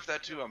yeah, they nerfed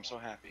that too. I'm so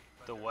happy.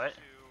 The what?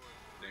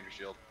 Danger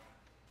shield.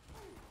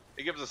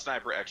 It gives the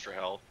sniper extra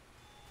health.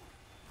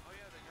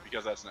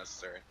 Because that's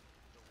necessary.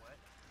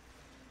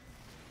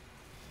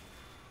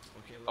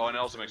 Okay, Oh, let and me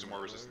it also tell makes you it more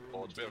what, resistant to remember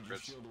bullets. when We have the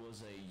danger crits. shield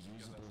was a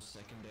usable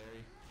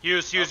secondary?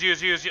 Use.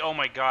 Oh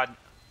my god.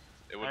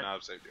 It would not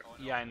have saved you.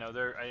 Yeah, I know. I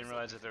didn't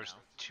realize that there's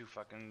 2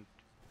 fucking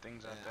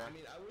things out there. I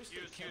mean, I wish they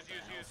Use, kept use, the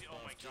use, health use, oh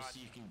my buff just God. so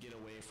you can get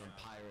away from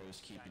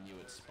pyros keeping you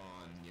at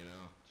spawn, you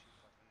know?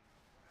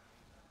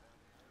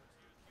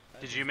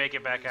 Did you make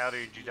it back out, or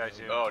did you die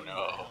too? Oh, Getting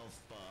the no. health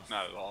buff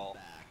Not at all.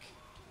 Back.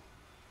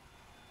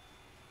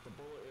 The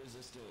bullet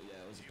resistant, yeah,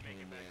 it was a pain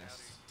in the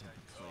ass to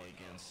play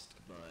against,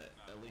 but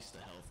at least the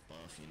health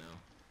buff, you know?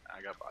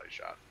 I got body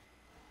shot.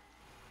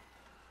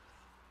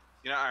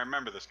 You know, I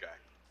remember this guy.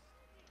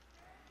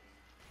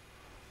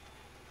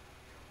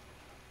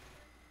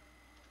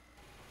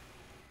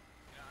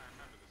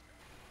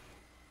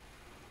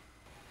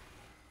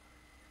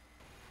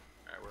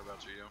 Alright,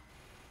 whereabouts are you?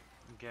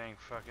 I'm getting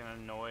fucking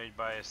annoyed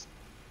by a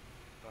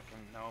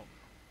fucking nope.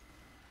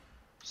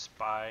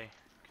 Spy,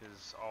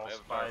 because all I have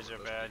a spies fire are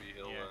with us. bad. Maybe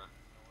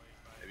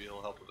maybe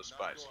he'll help with the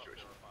spy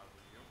situation.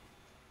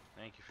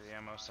 Thank you for the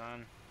ammo,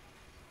 son.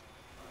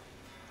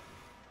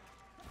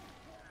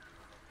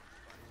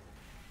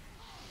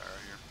 Fire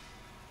right here.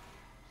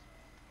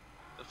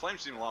 The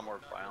flames seem a lot more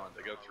violent.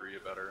 They go through you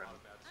better and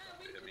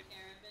We they hit took me.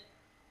 care of it.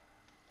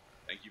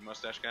 Thank you,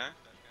 mustache guy.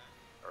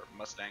 Or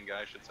Mustang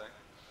guy, I should say.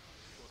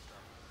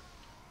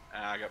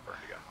 Ah, I got burned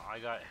again. I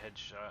got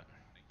headshot.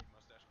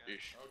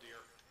 Yeesh.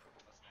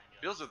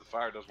 Feels that the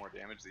fire does more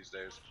damage these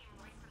days.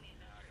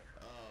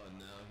 Oh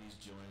no, he's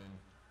joining.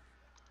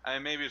 I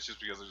mean, maybe it's just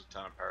because there's a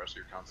ton of pyro, so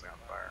you're constantly on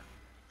fire.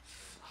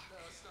 No,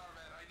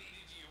 Starman, I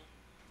needed you.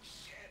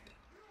 Shit.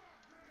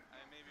 I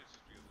mean, maybe it's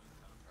just because there's a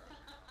ton of pyro.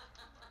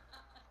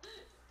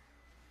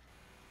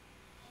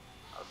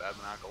 Not a bad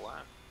maniacal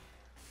laugh.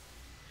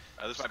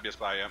 This might be a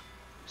spy, yeah.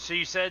 So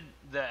you said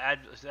that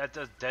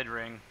does dead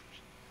ring.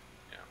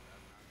 Yeah.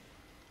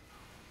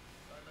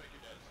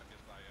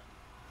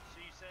 So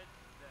you said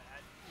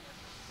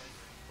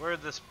where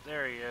this?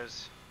 There he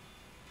is.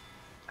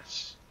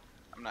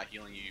 I'm not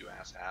healing you, you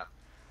ass hat.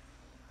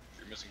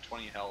 You're missing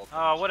 20 health.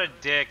 Oh, what a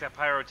dick! That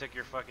pyro took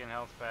your fucking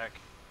health back.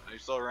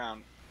 He's still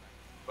around.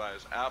 By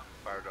his app,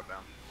 fire drop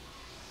down.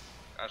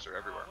 Guys are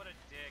everywhere. Oh, what a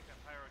dick! That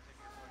pyro took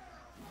your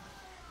fucking.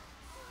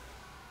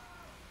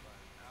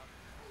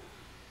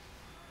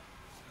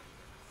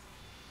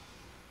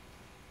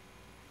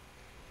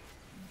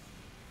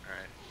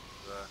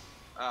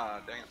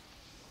 Alright. Dang it.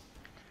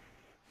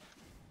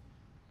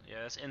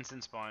 Yeah, this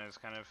instant spawn is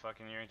kind of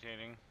fucking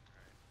irritating.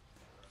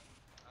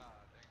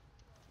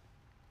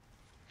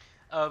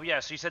 Oh yeah,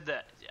 so you said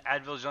that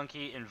Advil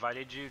Junkie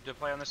invited you to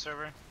play on the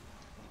server?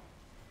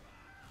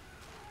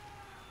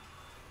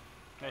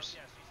 Nice.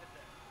 Yeah, so you said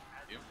that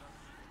Advil You?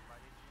 Junkie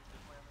invited you to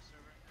play on the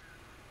server?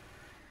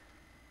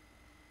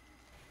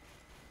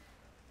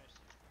 Nice.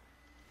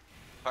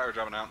 Fire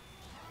dropping out.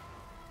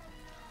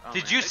 Oh,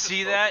 Did man, you they just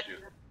see both that? shoot.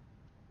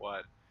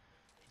 What?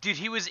 Dude,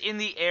 he was in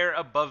the air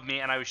above me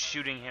and I was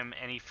shooting him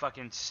and he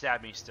fucking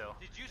stabbed me still.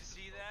 Did you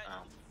see that?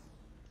 Oh.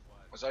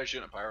 I saw you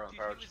shooting a pyro and Dude,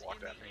 pyro he just was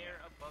walked in at the me. air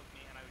above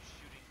me and I was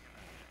shooting him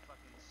and he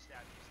fucking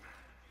stabbed me still.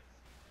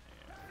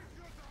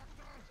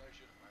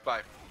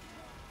 Bye.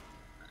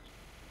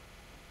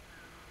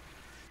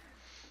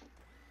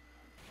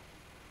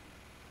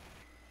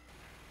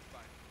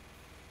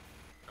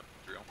 Oh,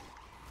 drill.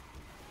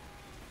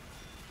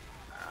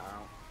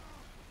 Ow.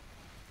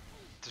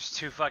 There's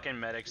 2 fucking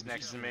medics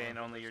next to me and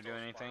only you're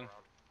doing anything.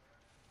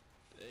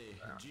 Hey,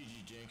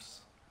 GG Jinx.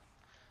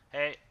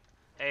 Hey,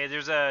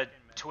 there's a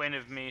twin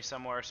of me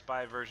somewhere, a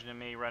spy version of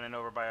me running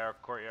over by our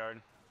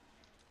courtyard.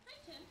 Hi,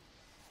 Tim.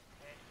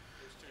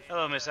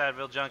 Hello, Miss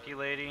Advil Junkie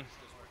lady.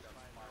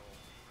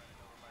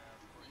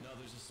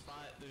 There's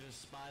a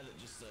spy that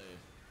just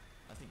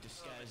I think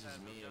disguises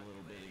me a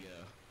little bit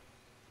ago.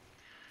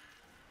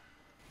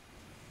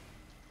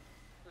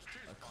 There's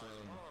two A spies.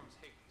 clone. One of them's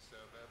Hickey, so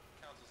that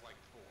counts as like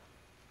 4.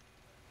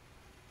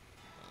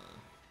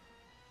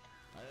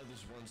 I know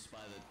there's one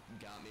spy that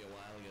got me a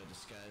while ago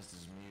disguised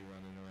as me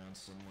running around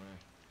somewhere.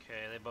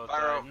 Okay, they both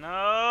Pyro. died.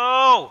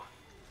 No!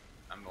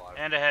 I'm alive.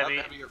 And a heavy.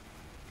 Heavy.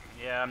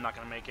 Yeah, I'm not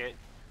gonna make it.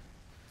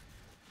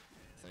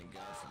 Thank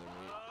God for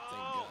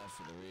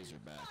the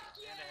Razorback.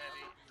 And a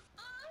heavy.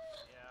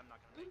 Yeah, I'm not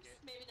gonna make Oops, it.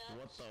 maybe not.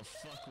 What the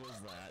fuck was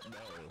that? No.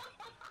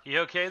 You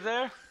okay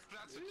there?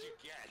 That's what you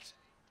get.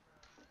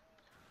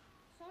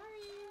 Sorry.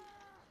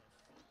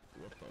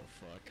 What the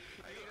fuck?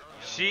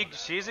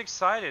 She's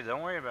excited.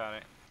 Don't worry about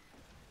it.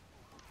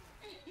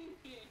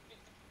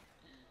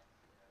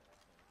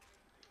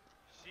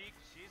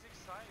 She's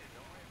excited.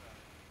 Don't worry about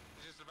it.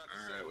 It's just about to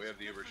All say, right, we was have it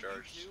the good Uber for you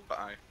charge. two?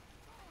 Bye.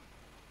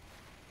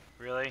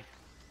 Really?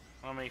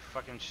 How many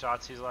fucking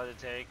shots he's allowed to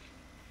take?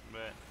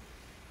 But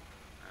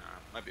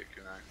Might be a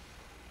kunai.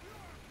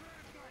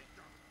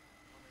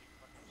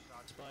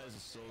 Spy is a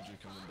soldier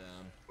coming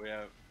down. We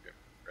have. Okay,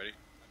 ready?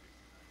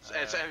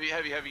 It's heavy,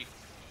 heavy, heavy.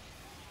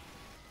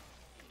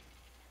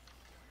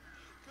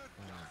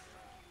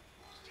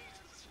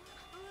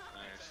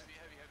 Nice.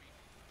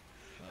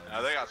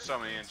 Now they got so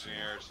many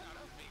engineers.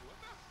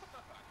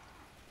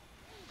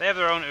 they have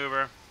their own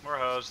Uber. We're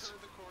hosed. Turn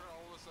the corner,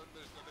 all of a sudden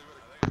there's nothing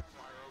but a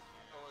pyro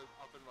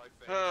up in my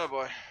face. Oh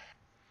boy.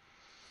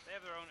 They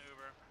have their own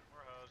Uber.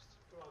 We're hosed.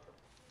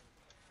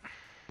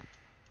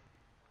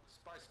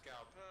 Spy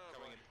scout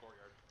coming into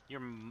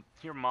courtyard.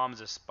 Your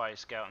mom's a spy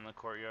scout in the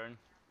courtyard.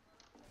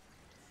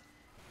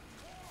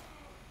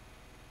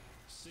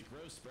 Sick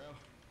roast, bro.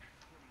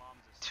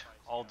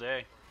 All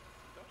day.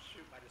 Don't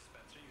shoot my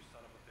dispenser, you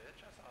son of a bitch.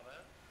 I saw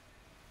that.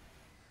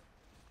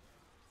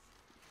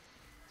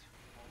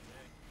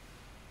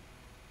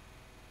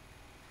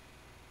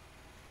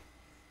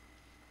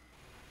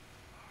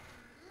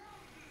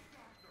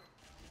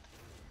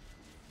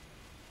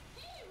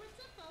 Hey, what's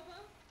up, Bobo?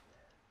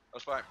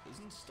 That's fine.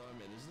 Isn't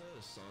that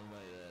a song by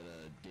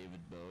that David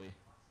Bowie?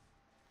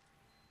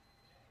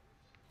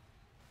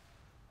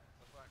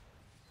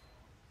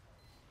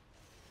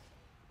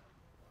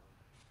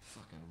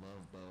 Fucking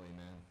love Bowie,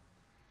 man.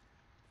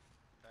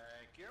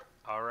 Thank you.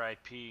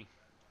 R.I.P.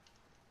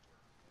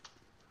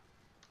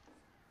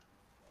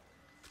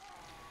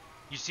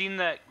 You seen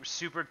that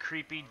super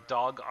creepy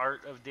dog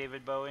art of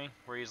David Bowie,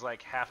 where he's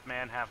like half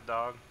man, half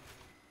dog?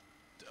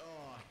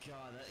 Oh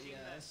god,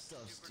 that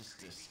stuff's just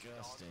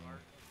disgusting.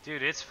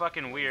 Dude, it's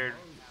fucking weird.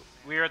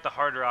 We were at the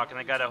Hard Rock and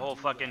they got a whole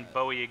fucking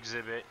Bowie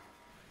exhibit.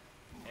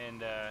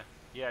 And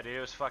yeah, dude, it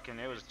was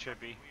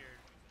trippy.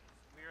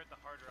 We were at the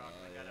Hard Rock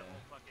and they got a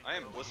whole fucking I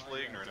am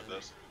blissfully ignorant of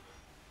this.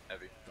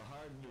 Heavy. The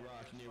Hard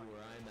Rock near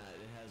where I'm at,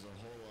 it has a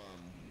whole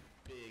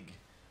big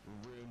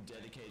room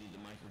dedicated to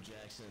Michael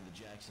Jackson and the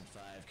Jackson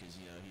 5 because,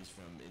 you know, he's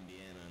from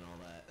Indiana and all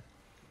that.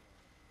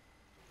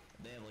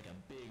 They have like a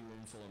big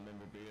room full of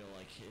memorabilia,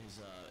 like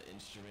his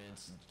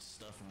instruments and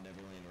stuff from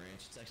Neverland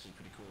Ranch. It's actually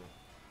pretty cool.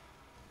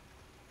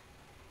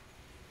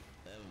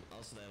 They have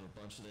a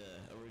bunch of the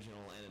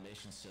original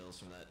animation stills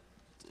from that.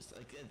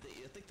 I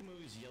think the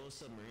movie's Yellow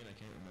Submarine. I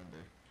can't remember.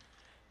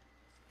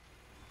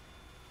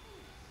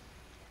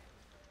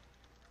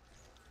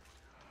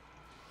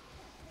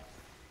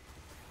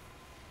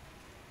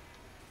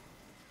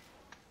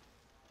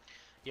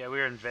 Yeah, we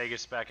were in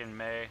Vegas back in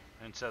May,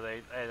 and so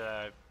they had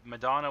a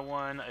Madonna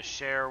one, a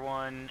Cher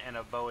one, and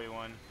a Bowie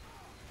one.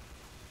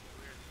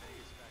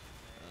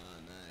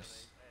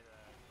 Nice.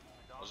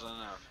 Wasn't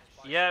enough.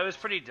 Yeah, it was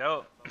pretty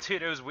dope.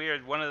 Dude, it was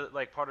weird. One of the,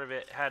 like, part of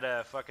it had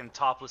a fucking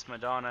topless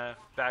Madonna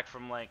back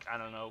from, like, I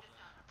don't know,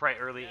 probably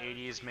early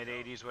 80s, mid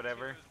 80s,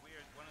 whatever.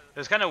 It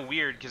was kind of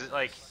weird because it,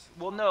 like,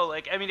 well, no,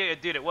 like, I mean,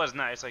 dude, it was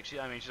nice. Like, she's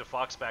a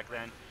fox back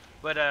then.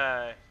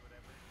 But,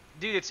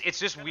 dude, it's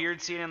just weird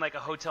seeing in, like, a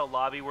hotel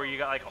lobby where you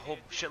got, like, a whole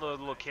shitload of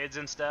little kids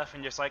and stuff,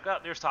 and just like, oh,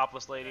 there's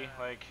topless lady.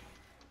 Like,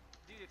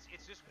 dude, it's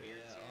just weird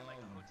seeing, like,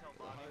 a hotel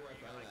lobby where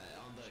you got, like,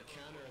 on the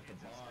counter at the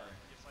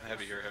bar.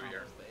 Heavy here, heavy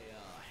here.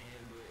 A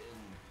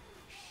handwritten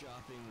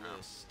shopping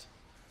list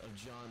of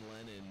John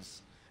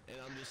Lennon's, and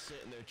I'm just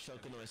sitting there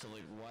chuckling to myself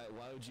like,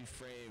 why would you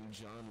frame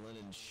John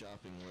Lennon's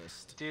shopping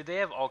list? dude, they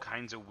have all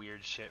kinds of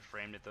weird shit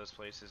framed at those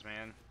places,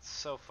 man. It's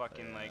so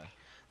fucking like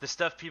the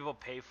stuff people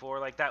pay for,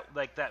 like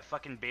that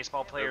fucking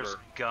baseball player's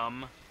River.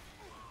 gum.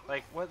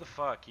 Like, what the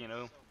fuck, you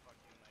know?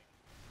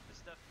 The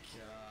stuff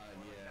people God,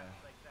 yeah.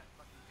 like that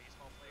fucking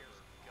baseball player's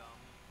gum.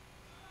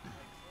 Like,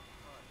 what the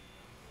fuck?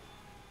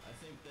 I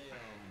think they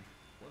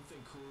one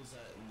thing cool is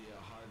that in the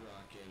Hard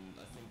Rock, and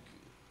I think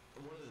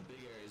one of the big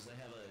areas, they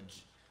have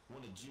one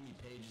of Jimmy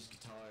Page's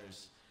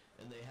guitars,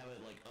 and they have it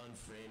like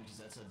unframed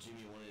because that's how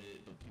Jimmy wanted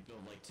it, but people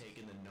have like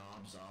taken the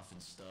knobs off and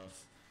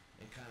stuff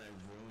and kind of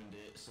ruined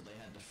it, so they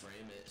had to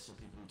frame it so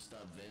people would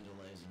stop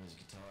vandalizing his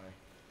guitar.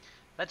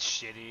 That's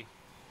shitty.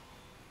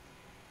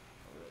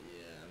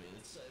 Yeah, I mean,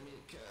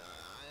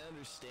 I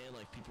understand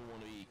like people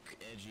want to be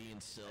edgy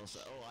and sell. So,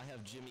 oh, I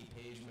have Jimmy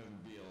Page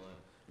memorabilia.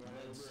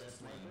 Led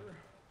Zeppelin.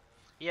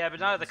 Yeah,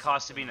 but not at the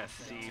cost of being a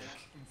thief.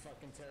 I'm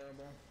fucking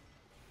terrible.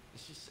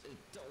 It's just,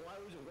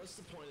 what's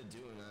the point of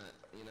doing that,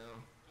 you know?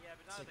 Yeah,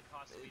 but not at the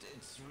cost of being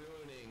It's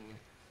ruining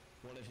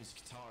one of his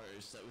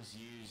guitars that was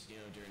used, you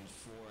know, during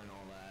 4 and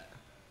all that.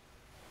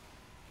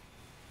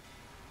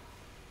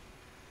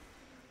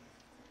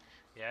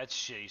 Yeah, it's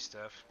shitty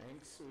stuff.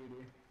 Thanks,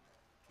 sweetie.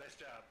 Nice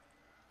job.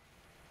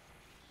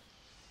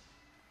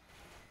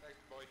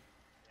 Thanks, boy.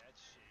 Yeah, it's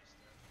shitty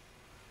stuff.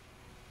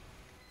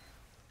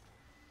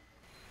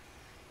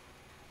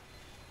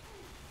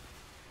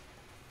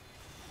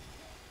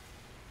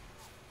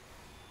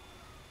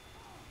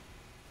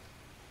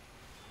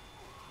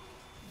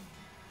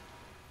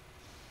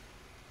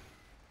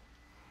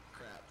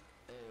 Crap.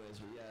 Anyways,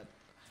 but yeah,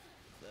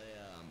 they,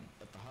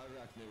 at the Hard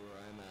Rock near where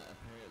I'm at,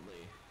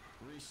 apparently,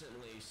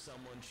 recently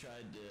someone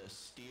tried to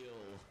steal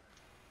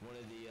one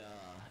of the,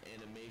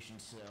 animation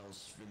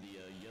cells for the,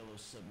 Yellow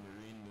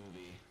Submarine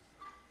movie.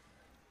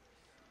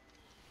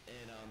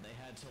 And, they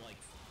had to, like,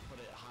 put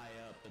it high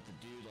up, but the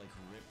dude, like,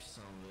 ripped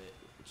some of it,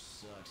 which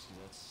sucks, because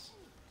that's,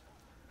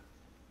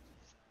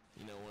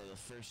 you know, one of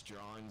the first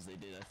drawings they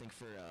did, I think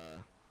for,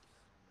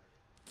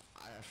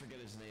 I forget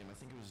his name, I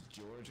think it was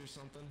George or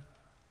something.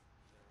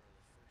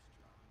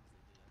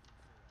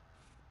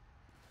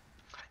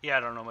 Yeah, I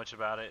don't know much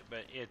about it,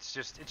 but it's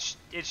just it's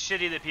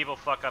shitty that people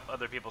fuck up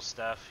other people's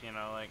stuff, you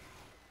know, like.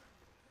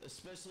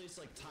 Especially it's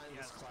like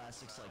timeless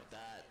classics like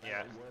that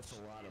Yeah. are worth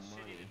a lot of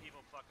money.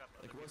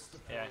 Like what's the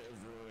point Yeah.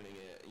 of ruining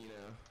it, you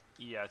know?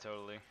 Yeah,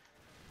 totally.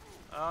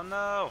 Oh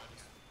no!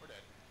 We're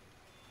dead.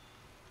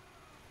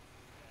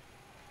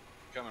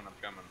 I'm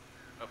coming.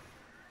 Oh,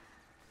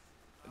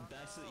 And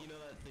back to you know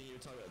that thing you were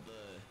talking about,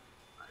 the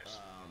nice.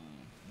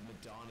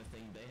 Madonna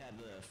thing. They had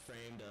the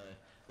framed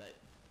that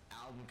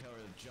album cover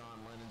of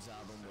John Lennon's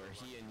album where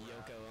he and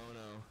Yoko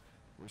Ono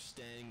were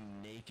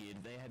standing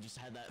naked. They had just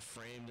had that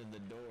framed in the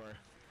door,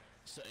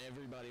 so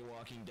everybody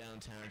walking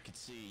downtown could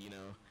see, you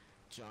know,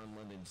 John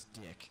Lennon's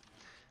dick.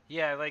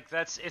 Yeah, like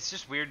it's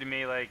just weird to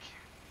me. Like,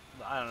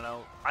 I don't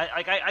know.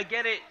 I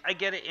get it. I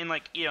get it in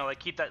like, you know, like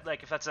keep that,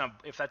 like if that's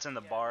in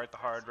the bar at the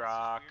Hard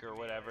Rock or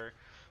whatever.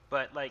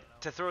 But like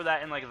to throw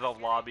that in like the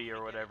lobby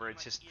or whatever,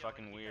 it's just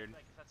fucking weird.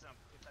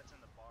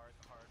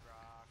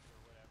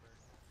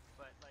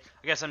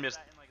 I guess I'm just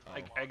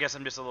I guess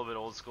I'm just a little bit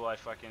old school. I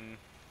don't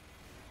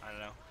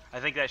know. I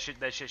think that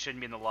shit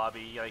shouldn't be in the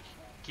lobby. Like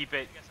keep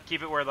it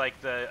where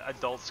like the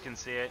adults can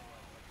see it.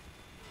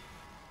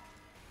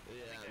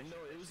 Yeah, no,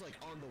 it was like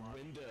on the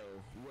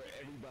window where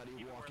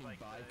everybody walking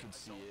by could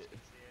see it.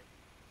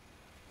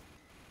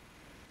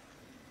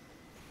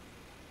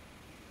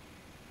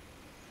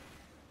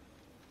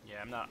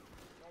 Yeah, I'm not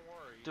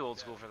too old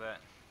school for that.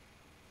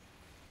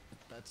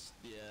 That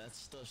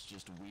stuff's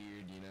just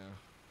weird, you know.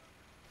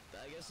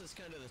 I guess that's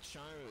kind of the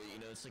charm of it, you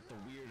know, it's like the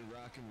weird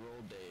rock and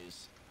roll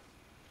days.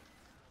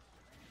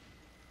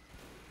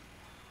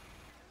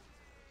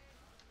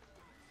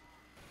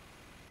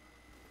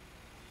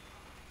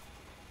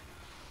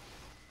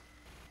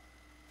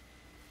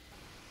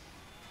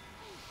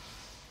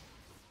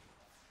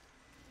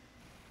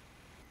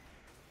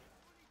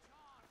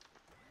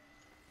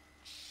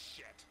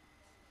 Shit.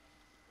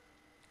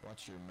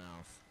 Watch your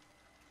mouth.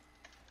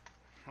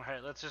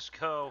 Alright, let's just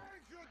go.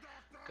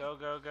 Go,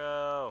 go,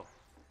 go.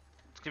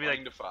 It's gonna be like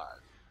 9 to 5,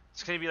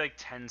 it's gonna be like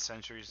 10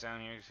 centuries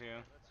down here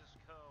too.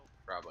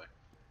 probably.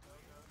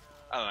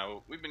 I don't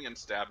know. We've been getting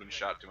stabbed and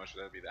shot too much for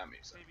that to be that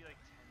many. So. Maybe like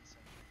 10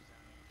 centuries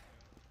down here.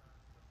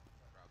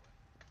 Probably.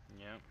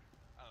 Yep.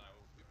 I don't know.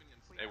 We've been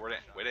getting. Hey,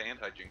 way to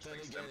anti-jinx Then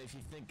things, again, Tim. if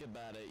you think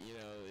about it, you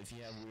know, if you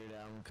have weird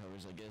album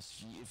covers, I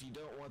guess if you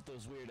don't want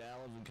those weird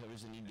album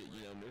covers, then you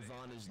know,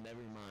 Nirvana's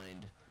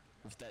Nevermind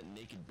with that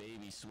naked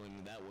baby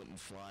swing, that wouldn't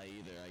fly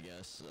either, I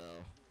guess.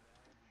 So.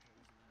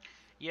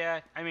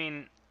 Yeah, I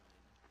mean,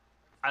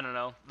 I don't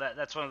know.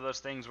 That's one of those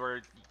things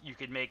where you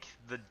could make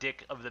the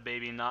dick of the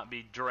baby not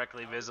be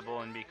directly visible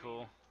and be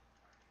cool.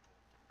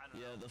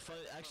 Yeah,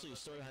 actually, the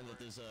story behind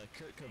that is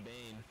Kurt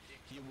Cobain.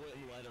 He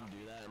wouldn't let him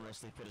do that unless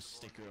they put a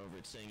sticker over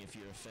it saying, "If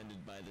you're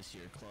offended by this,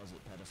 you're a closet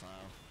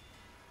pedophile."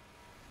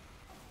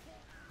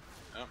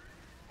 Oh.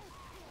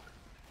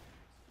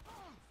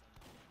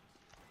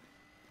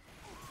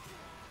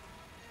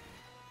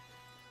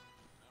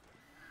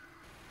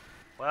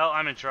 Well,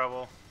 I'm in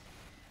trouble.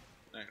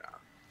 No, you're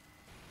not.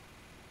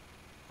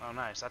 Oh,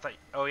 nice. I thought.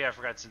 Oh yeah, I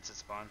forgot since it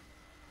spawned.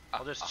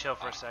 I'll just chill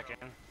for a second.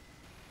 That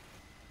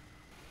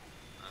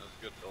was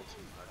good build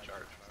some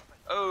charge.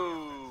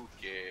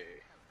 Okay.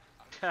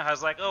 I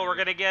was like, oh, we're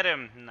gonna get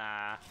him.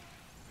 Nah.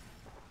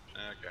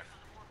 Okay.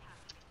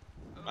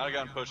 Might have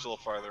gotten pushed a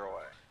little farther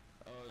away.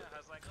 Oh,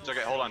 It's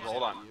okay. Hold on.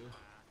 Hold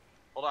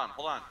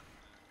on.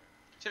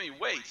 Timmy,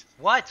 wait.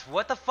 What?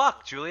 What the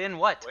fuck, Julian?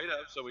 What? Wait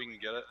up so we can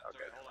get it.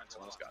 Okay.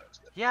 Someone else got it. It's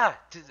good. Yeah,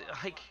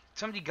 like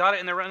somebody got it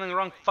and they're running the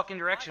wrong fucking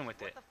direction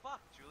with it. Well,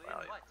 yeah.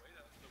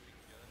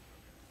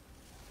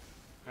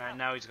 All right,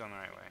 now he's going the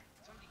right way.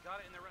 Somebody got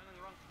it and they're running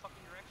the wrong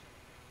fucking direction.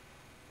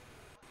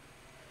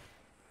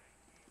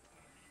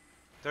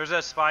 There's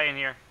a spy in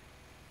here.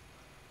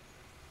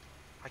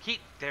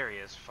 There he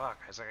is. Fuck.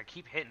 I was like, I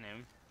keep hitting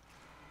him.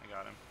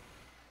 got him.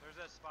 There's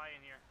a spy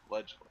in here.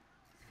 Allegedly.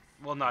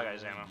 Well, not got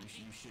his ammo.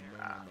 You should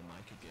moan on the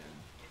mic again.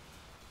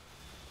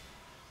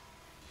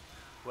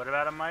 What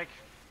about him, Mike?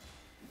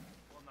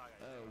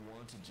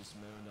 Wanted just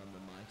moaned on the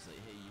mic, like,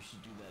 hey, you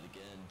should do that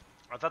again.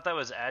 I thought that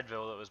was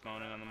Advil that was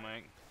moaning on the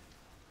mic.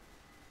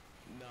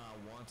 Nah,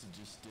 Wanted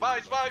just did Spy,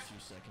 it spy! like a few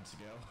seconds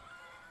ago.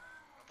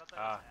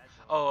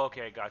 Oh,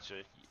 okay,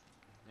 gotcha.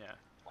 Yeah.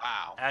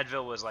 Wow.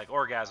 Advil was like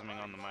orgasming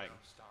on the mic.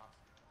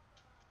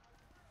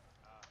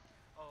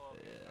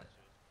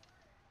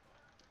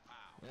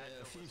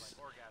 Yeah,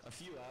 a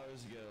few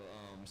hours ago,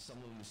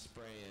 someone was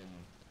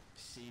spraying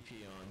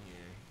CP on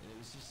here, and it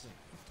was just like,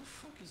 what the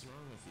fuck is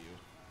wrong with you?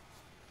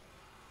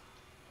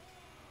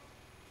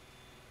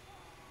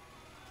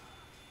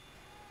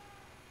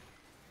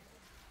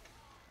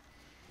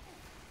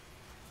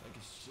 Like,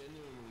 it's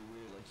genuinely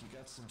weird. Like, you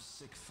got some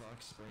sick fuck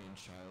spraying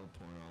child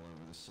porn all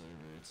over the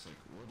server. It's like,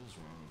 what is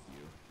wrong with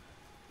you?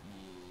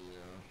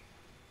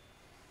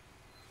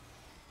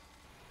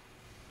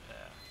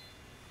 Yeah.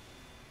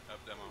 Up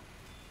demo.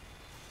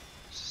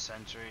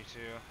 Sentry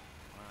too.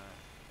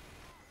 Alright.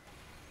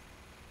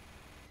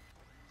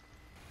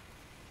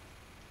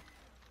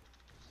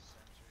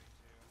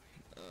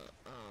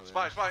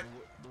 Spy, spy!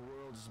 The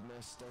world's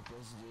messed up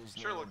as it is.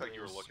 Sure looked like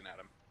you were nowadays. looking at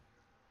him.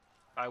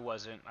 I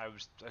wasn't. I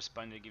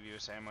spun to give you a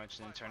sandwich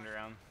and then turned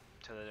around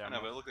to the I demo.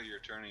 know, but it looked like you were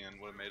turning and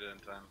would have made it in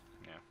time.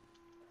 Yeah.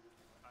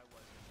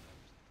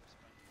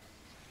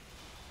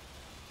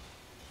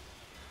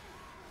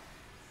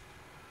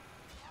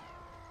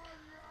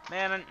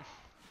 Man, I'm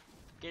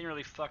getting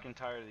really fucking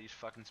tired of these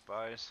fucking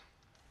spies.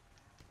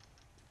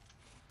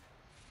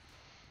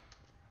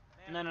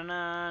 Na na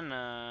na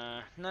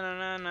na na na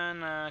na na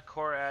na.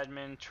 Core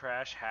admin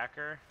trash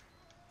hacker.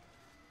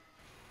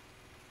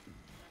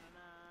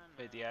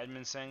 Wait, the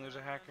admin's saying there's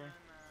a hacker?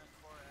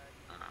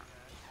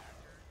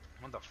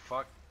 What the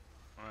fuck?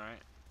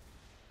 Alright.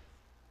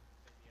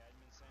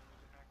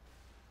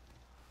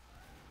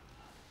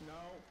 No.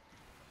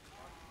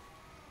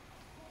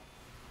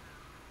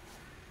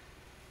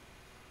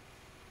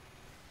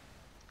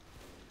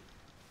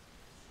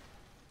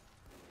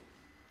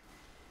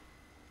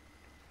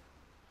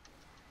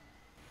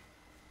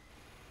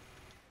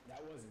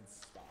 That wasn't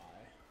spy.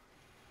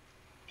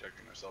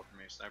 Checking myself for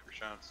me sniper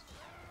shots.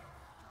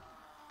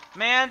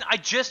 Man, I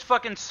just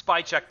fucking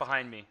spy check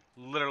behind me.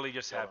 Literally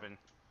just happened.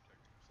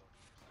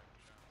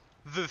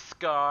 The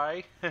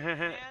sky.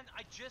 Man,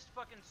 I just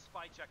fucking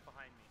spy check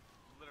behind me.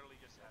 Literally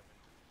just happened.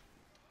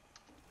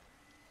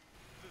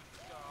 The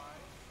sky.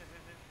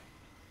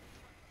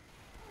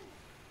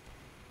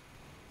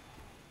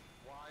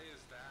 Why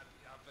is that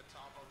at the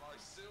top of my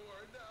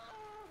sewer? No!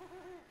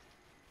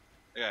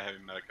 I got a heavy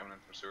medic coming in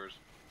from sewers.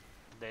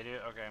 They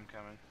do? Okay, I'm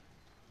coming.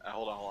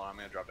 Hold on, I'm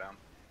gonna drop down.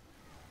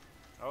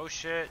 Oh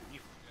shit. You.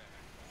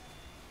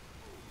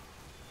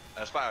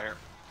 Spy out here.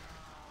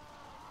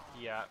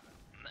 Yeah.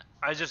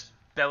 I just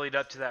bellied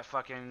up to that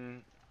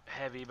fucking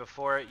heavy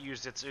before it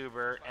used its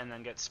Uber and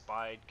then get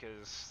spied,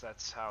 because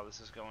that's how this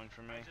is going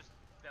for me.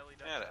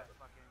 Yeah, that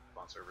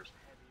on servers.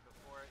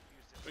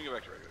 We can get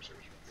back to regular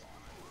servers.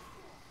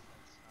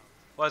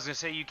 Well, I was gonna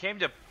say, you came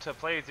to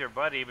play with your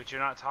buddy, but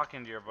you're not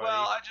talking to your buddy.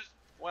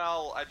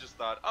 Well, I just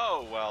thought,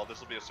 oh well, this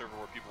will be a server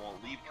where people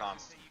won't leave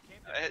constantly.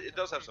 It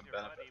does have some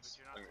benefits,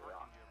 don't get me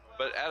wrong.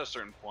 But at a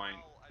certain point,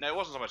 now it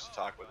wasn't so much to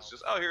talk with. It's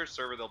just, oh, here's a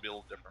server, they'll be a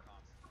little different.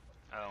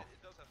 Oh.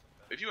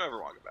 If you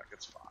ever want to go back,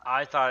 it's fine.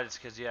 I thought it's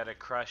because you had a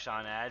crush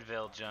on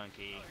Advil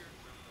Junkie.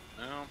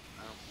 No.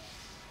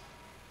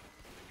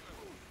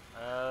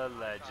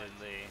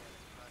 Allegedly.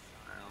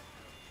 No.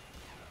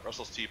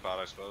 Russell's teapot,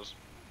 I suppose.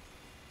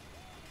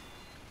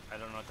 I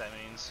don't know what that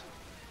means.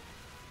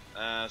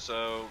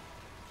 So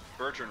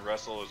Bertrand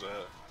Russell is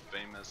a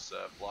famous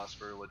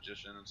philosopher,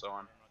 logician, and so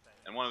on.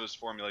 And one of his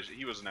formulations,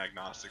 he was an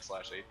agnostic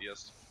 /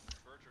 atheist.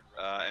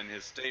 And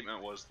his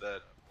statement was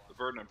that the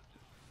burden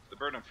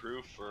of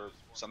proof for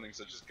something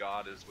such as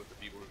God is with the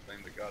people who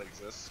claim that God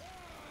exists.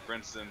 For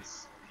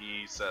instance,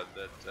 he said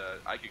that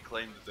I could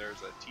claim that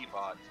there's a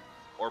teapot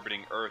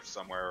orbiting Earth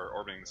somewhere, or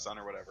orbiting the sun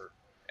or whatever,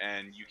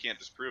 and you can't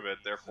disprove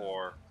it,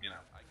 therefore,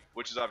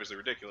 which is obviously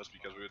ridiculous,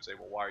 because we would say,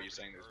 well, why are you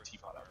saying there's a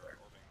teapot out there?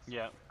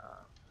 Yeah.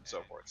 And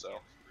so forth.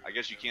 So I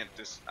guess you can't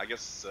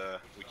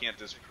we can't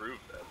disprove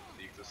that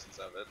the existence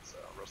of it. So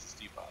Russell's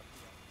teapot.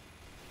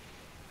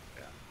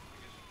 Yeah.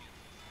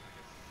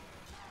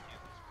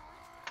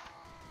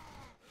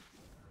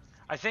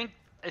 I think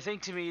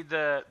to me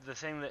the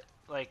thing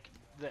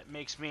that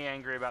makes me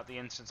angry about the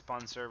instant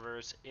spawn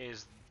servers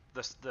is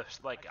the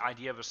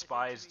idea of a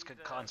spy is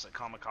constant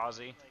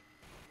kamikaze.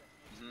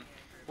 Mm-hmm.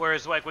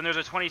 Whereas when there's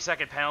a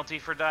 20-second penalty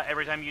for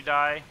every time you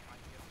die.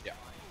 Yeah.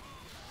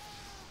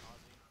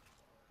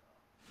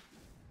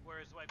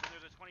 Whereas when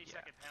there's a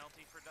 20-second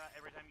penalty for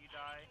every time you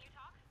die.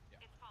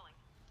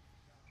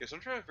 Okay, so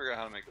I'm trying to figure out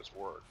how to make this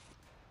work.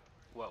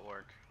 What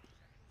work?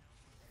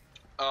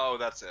 Oh,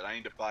 that's it. I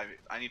need to buy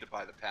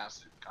the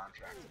passive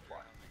contract to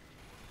apply.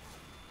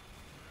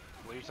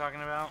 What are you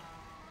talking about?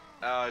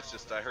 It's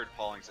just I heard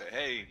Pauling say,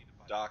 "Hey,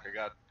 Doc, I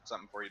got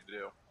something for you to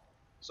do."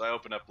 So I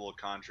opened up a little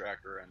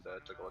contractor and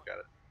took a look at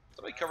it.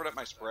 Somebody covered up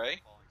my spray.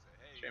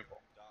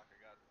 Shameful.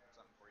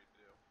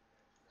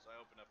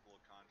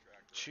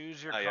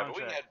 Choose your Yeah, but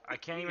we contract. had- I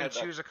can't we even had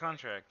that- choose a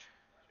contract.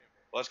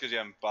 Well, that's because you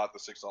haven't bought the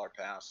 $6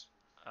 pass.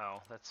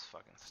 Oh, that's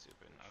fucking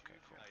stupid. Okay,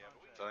 cool.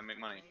 So they make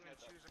money.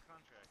 Choose a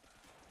contract.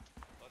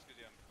 Well, that's because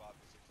you haven't bought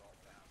the $6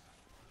 pass.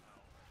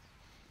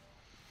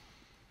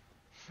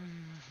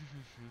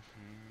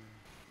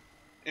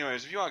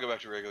 Anyways, if you want to go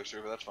back to regular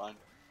server, that's fine.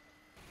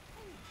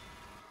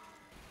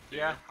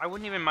 Yeah, I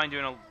wouldn't even mind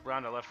doing a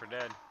round of Left 4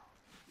 Dead.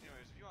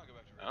 Anyways, if you want to go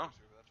back to regular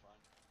server, that's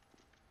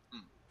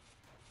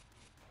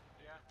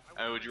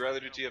fine. Would you rather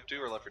do TF2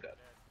 or Left 4 Dead?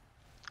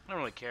 I don't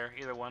really care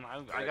either one.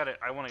 I got it.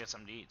 I want to get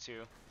something to eat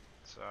too,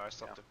 so I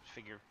still have to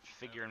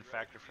figure and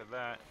factor for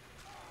that.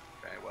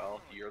 Okay,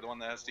 well, you're the one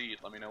that has to eat.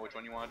 Let me know which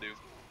one you want to do.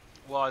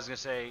 Well, I was gonna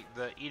say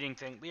the eating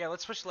thing. Yeah,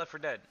 let's switch to Left 4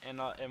 Dead, and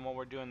while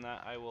we're doing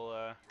that, I will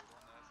I'm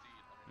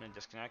gonna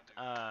disconnect.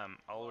 I'll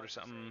order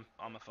something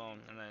on my phone,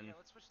 and then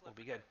we'll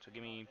be good. So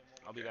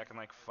I'll be back in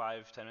like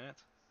 5-10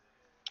 minutes.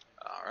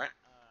 All right.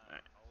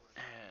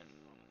 And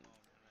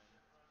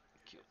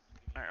cute.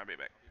 All right, I'll be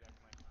back.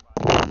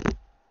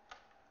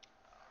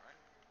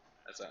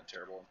 That's not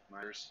terrible.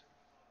 Myers.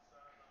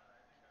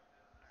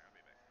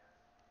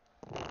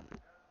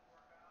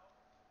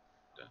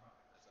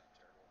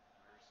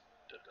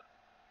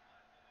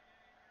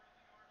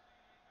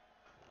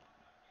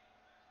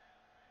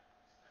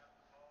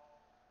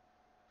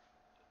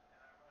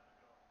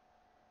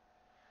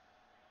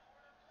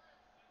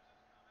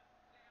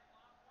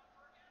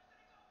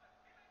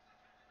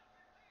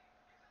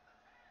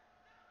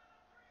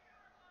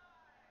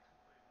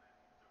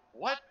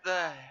 What the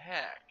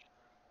heck?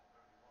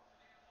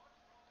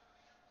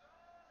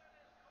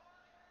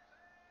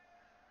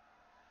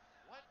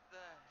 What the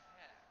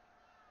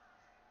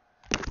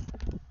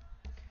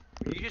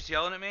heck? Were you just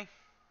yelling at me?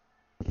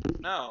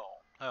 No.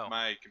 Oh.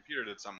 My computer did something